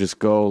ever just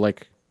go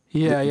like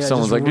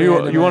someone's like, you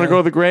want to go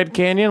to the Grand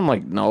Canyon? I'm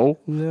like, no.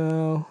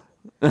 No.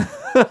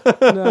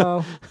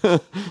 No.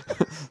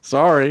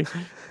 Sorry.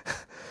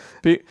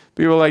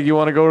 People are like, you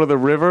want to go to the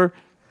river?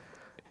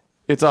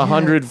 It's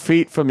 100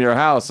 feet from your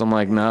house. I'm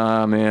like,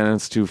 nah, man,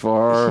 it's too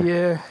far.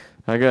 Yeah.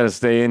 I got to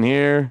stay in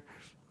here.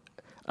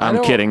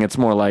 I'm kidding. It's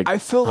more like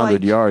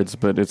 100 yards,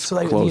 but it's so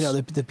like, close.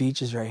 The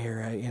beach is right here,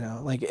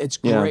 right? Like it's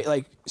great.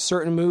 Like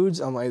certain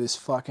moods, I'm like, this is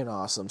fucking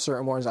awesome.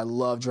 Certain mornings, I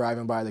love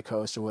driving by the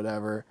coast or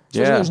whatever.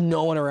 Especially when there's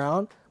no one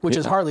around, which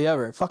is hardly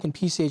ever. Fucking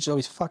PCH is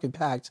always fucking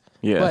packed.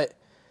 Yeah. But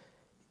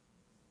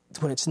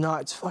when it's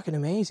not, it's fucking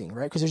amazing,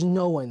 right? Because there's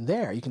no one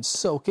there. You can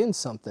soak in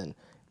something.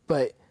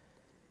 But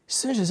as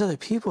soon as there's other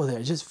people there,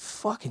 it just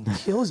fucking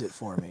kills it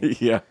for me.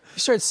 Yeah. You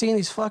start seeing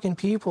these fucking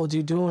people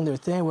doing their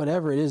thing,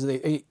 whatever it is.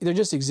 They're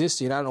just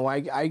existing. I don't know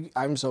why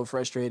I'm so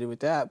frustrated with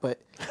that,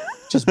 but it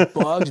just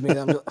bugs me. I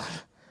don't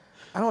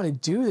want to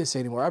do this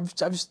anymore. I've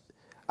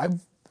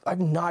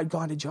not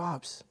gone to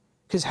jobs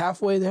because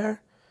halfway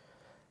there,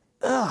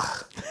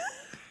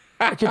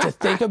 I get to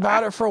think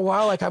about it for a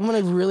while. Like I'm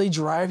gonna really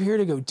drive here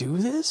to go do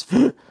this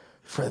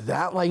for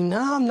that. Like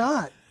no, I'm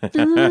not.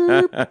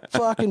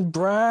 Fucking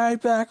right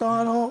back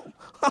on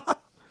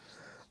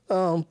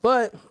home.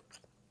 But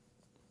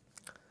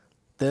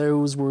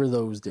those were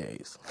those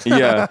days.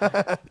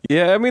 Yeah.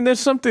 I mean,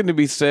 there's something to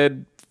be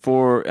said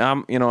for.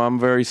 I'm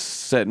very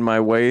set in my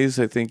ways.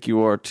 I think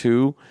you are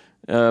too.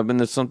 And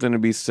there's something to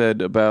be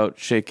said about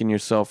shaking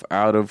yourself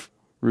out of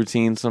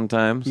routine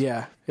sometimes.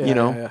 Yeah.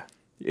 Yeah.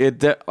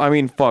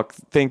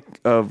 Think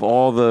of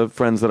all the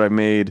friends that I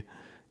made,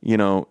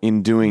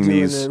 in doing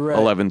these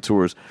 11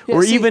 tours. Yeah,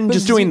 or even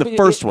just doing the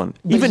first one.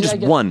 Even just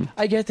one.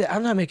 I get that.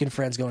 I'm not making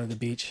friends going to the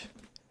beach.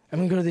 I'm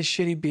going to go to this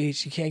shitty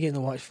beach. You can't get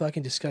in the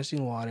fucking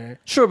disgusting water.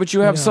 Sure, but you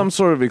have some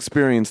sort of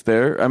experience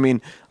there. I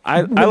mean,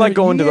 I like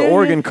going to the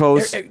Oregon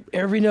coast.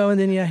 Every now and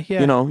then, yeah.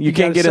 You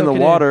can't get in the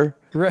water.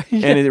 Right,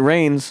 and it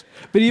rains.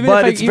 But even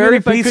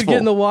if I could get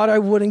in the water, I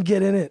wouldn't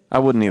get in it. I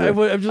wouldn't either. I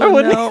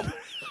wouldn't either.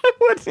 I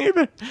wouldn't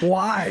either.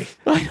 Why?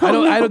 I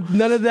don't.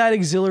 None of that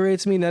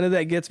exhilarates me. None of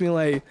that gets me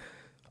like,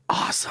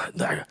 awesome.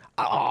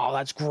 Oh,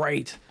 that's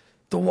great.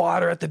 The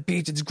water at the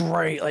beach, it's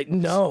great. Like,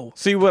 no.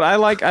 See, what I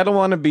like, I don't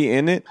want to be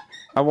in it.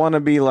 I want to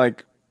be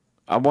like,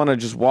 I want to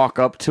just walk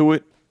up to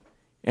it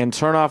and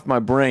turn off my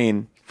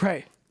brain.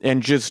 Right.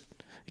 And just,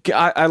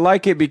 I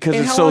like it because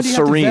it's so serene.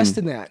 How long do you have to invest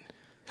in that?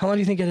 How long do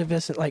you think I'd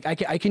invest in? Like,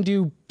 I can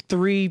do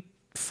 3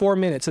 4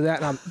 minutes of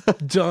that, and I'm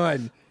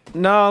done.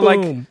 No,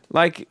 Boom.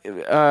 like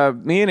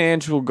me and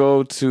Ange will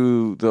go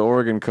to the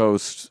Oregon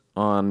coast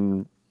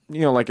on,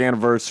 like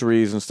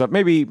anniversaries and stuff.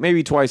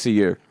 Maybe twice a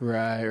year.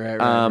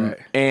 Right.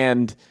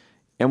 And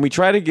we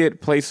try to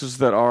get places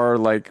that are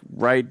like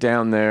right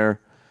down there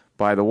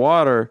by the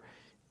water,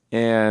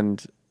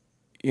 and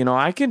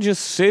I can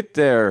just sit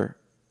there.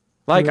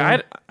 Like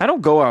I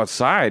don't go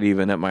outside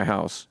even at my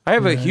house. I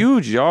have a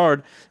huge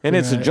yard, and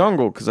it's a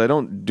jungle because I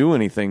don't do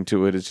anything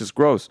to it. It's just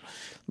gross.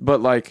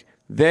 But like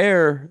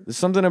there's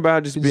something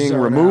about just being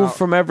removed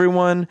from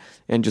everyone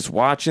and just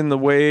watching the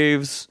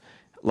waves.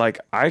 Like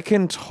I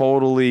can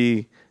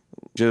totally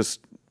just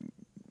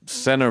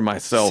center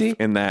myself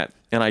in that,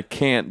 and I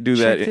can't do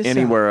that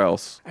anywhere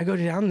else. I go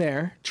down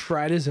there,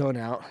 try to zone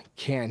out,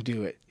 can't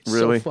do it. It's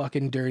Really? so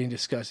fucking dirty and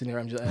disgusting there.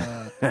 I'm just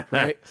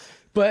right.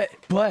 But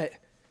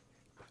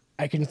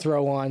I can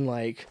throw on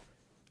like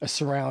a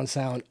surround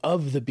sound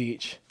of the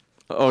beach.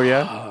 Oh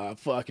yeah?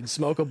 Fucking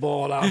smoke a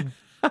bowl and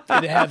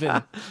I'm in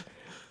heaven.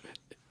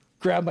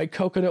 Grab my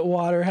coconut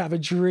water, have a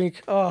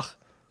drink. Oh,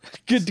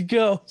 good to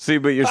go. See,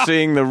 but you're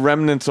seeing the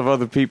remnants of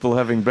other people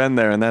having been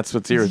there, and that's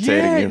what's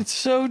irritating you. It's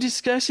so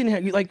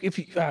disgusting. Like if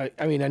you, I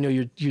mean, I know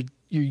you're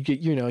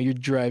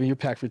driving, you're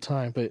packed for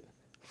time, but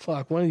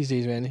fuck, one of these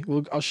days, man,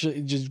 I'll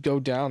just go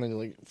down and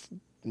like,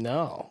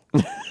 no,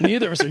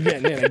 neither of us are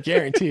getting in. I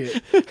guarantee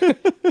it.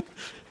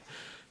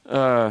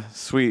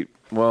 Sweet.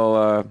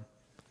 Well,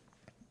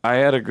 I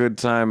had a good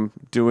time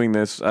doing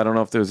this. I don't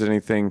know if there was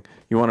anything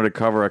you wanted to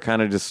cover. I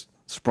kind of just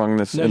sprung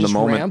this in the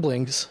moment.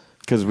 Ramblings.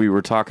 Because we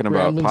were talking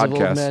about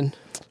podcasts.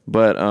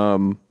 But,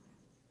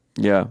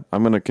 yeah,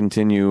 I'm going to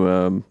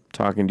continue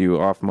talking to you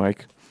off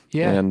mic.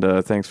 Yeah. And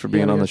thanks for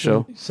being on the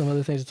show. Some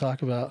other things to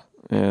talk about.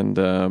 And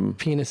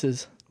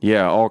penises.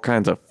 Yeah, all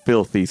kinds of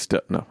filthy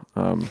stuff. No.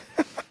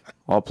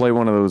 I'll play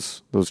one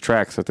of those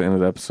tracks at the end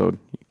of the episode.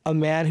 A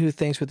Man Who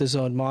Thinks With His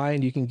Own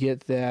Mind. You can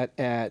get that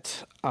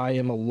at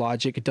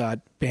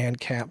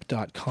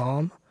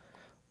iamalogic.bandcamp.com.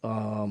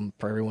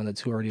 For everyone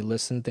that's who already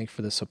listened, thanks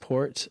for the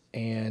support,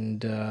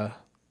 and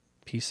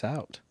peace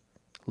out.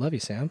 Love you,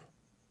 Sam.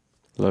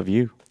 Love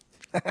you.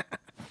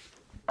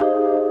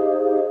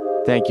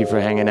 Thank you for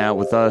hanging out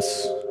with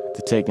us,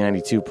 the Take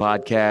 92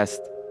 podcast.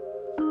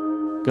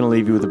 Gonna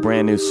leave you with a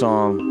brand new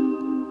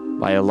song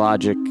by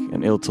Illogic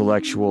and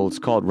Intellectual. It's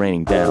called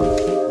Raining Down.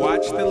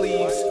 Watch the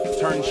leaves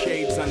turn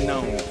shades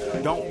unknown.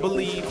 Don't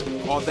believe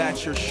all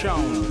that you're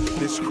shown.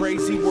 This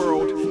crazy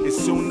world is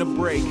soon to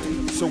break,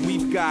 so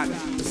we've got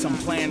some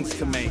plans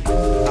to make.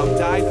 I'll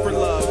die for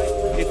love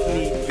if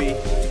need be.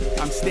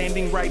 I'm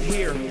standing right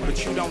here,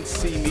 but you don't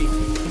see me.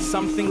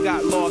 Something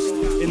got lost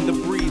in the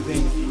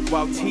breathing.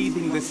 While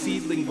teething, the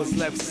seedling was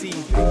left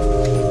seething.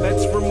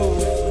 Let's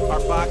remove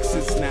our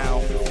boxes now.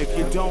 If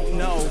you don't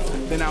know,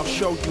 then I'll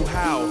show you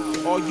how.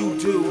 All you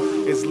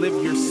do is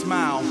live your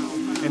smile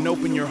and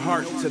open your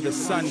heart to the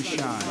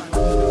sunshine.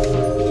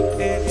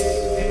 It's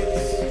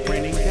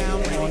raining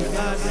down on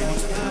us.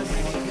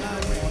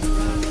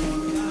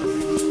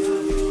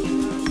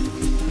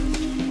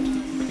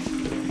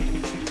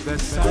 The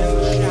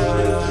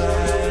sunshine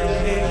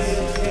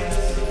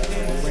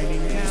is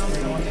raining down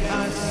on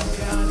us.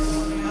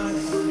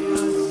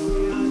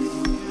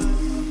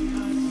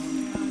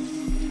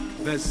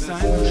 The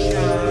sunshine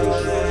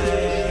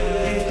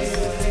is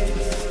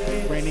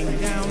raining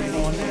down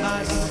on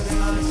us.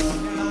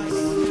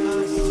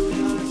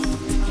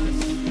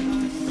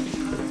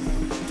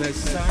 The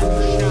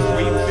sunshine.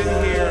 We've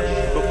been here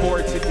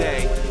before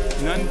today.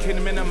 None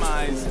can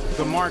minimize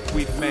the mark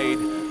we've made.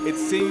 It's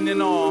seen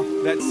in all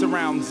that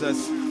surrounds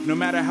us. No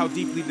matter how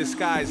deeply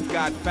disguised,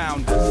 God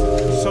found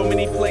us. So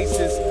many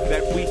places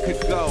that we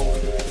could go,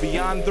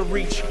 beyond the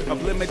reach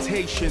of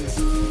limitations.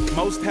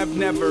 Most have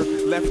never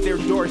left their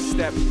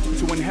doorstep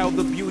to inhale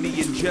the beauty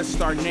in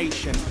just our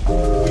nation.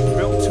 We've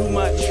built too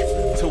much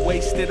to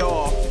waste it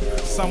all.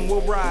 Some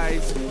will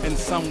rise and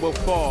some will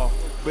fall.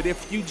 But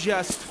if you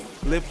just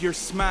live your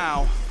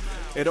smile,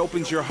 it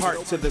opens your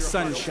heart to the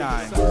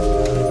sunshine.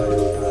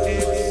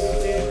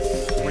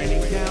 It's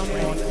raining down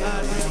on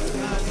us.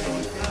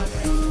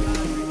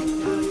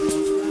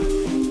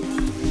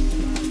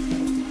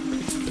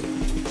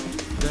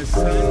 The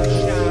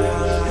sunshine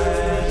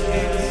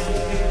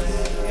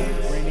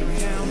is raining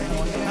down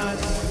on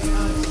us.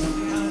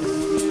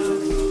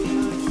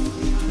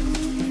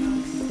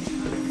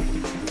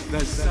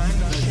 The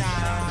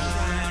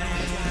sunshine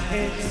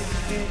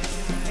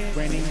is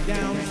raining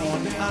down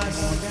on us.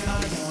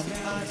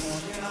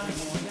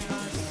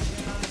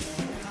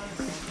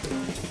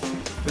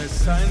 The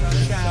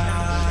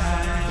sunshine.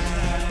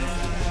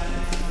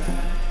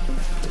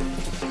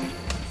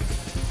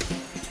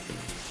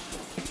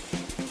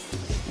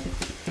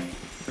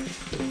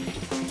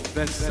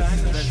 The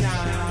sunshine.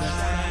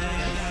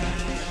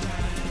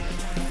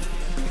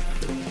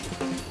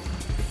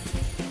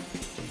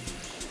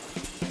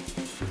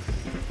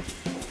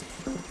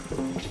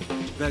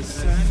 The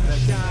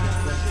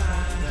sunshine.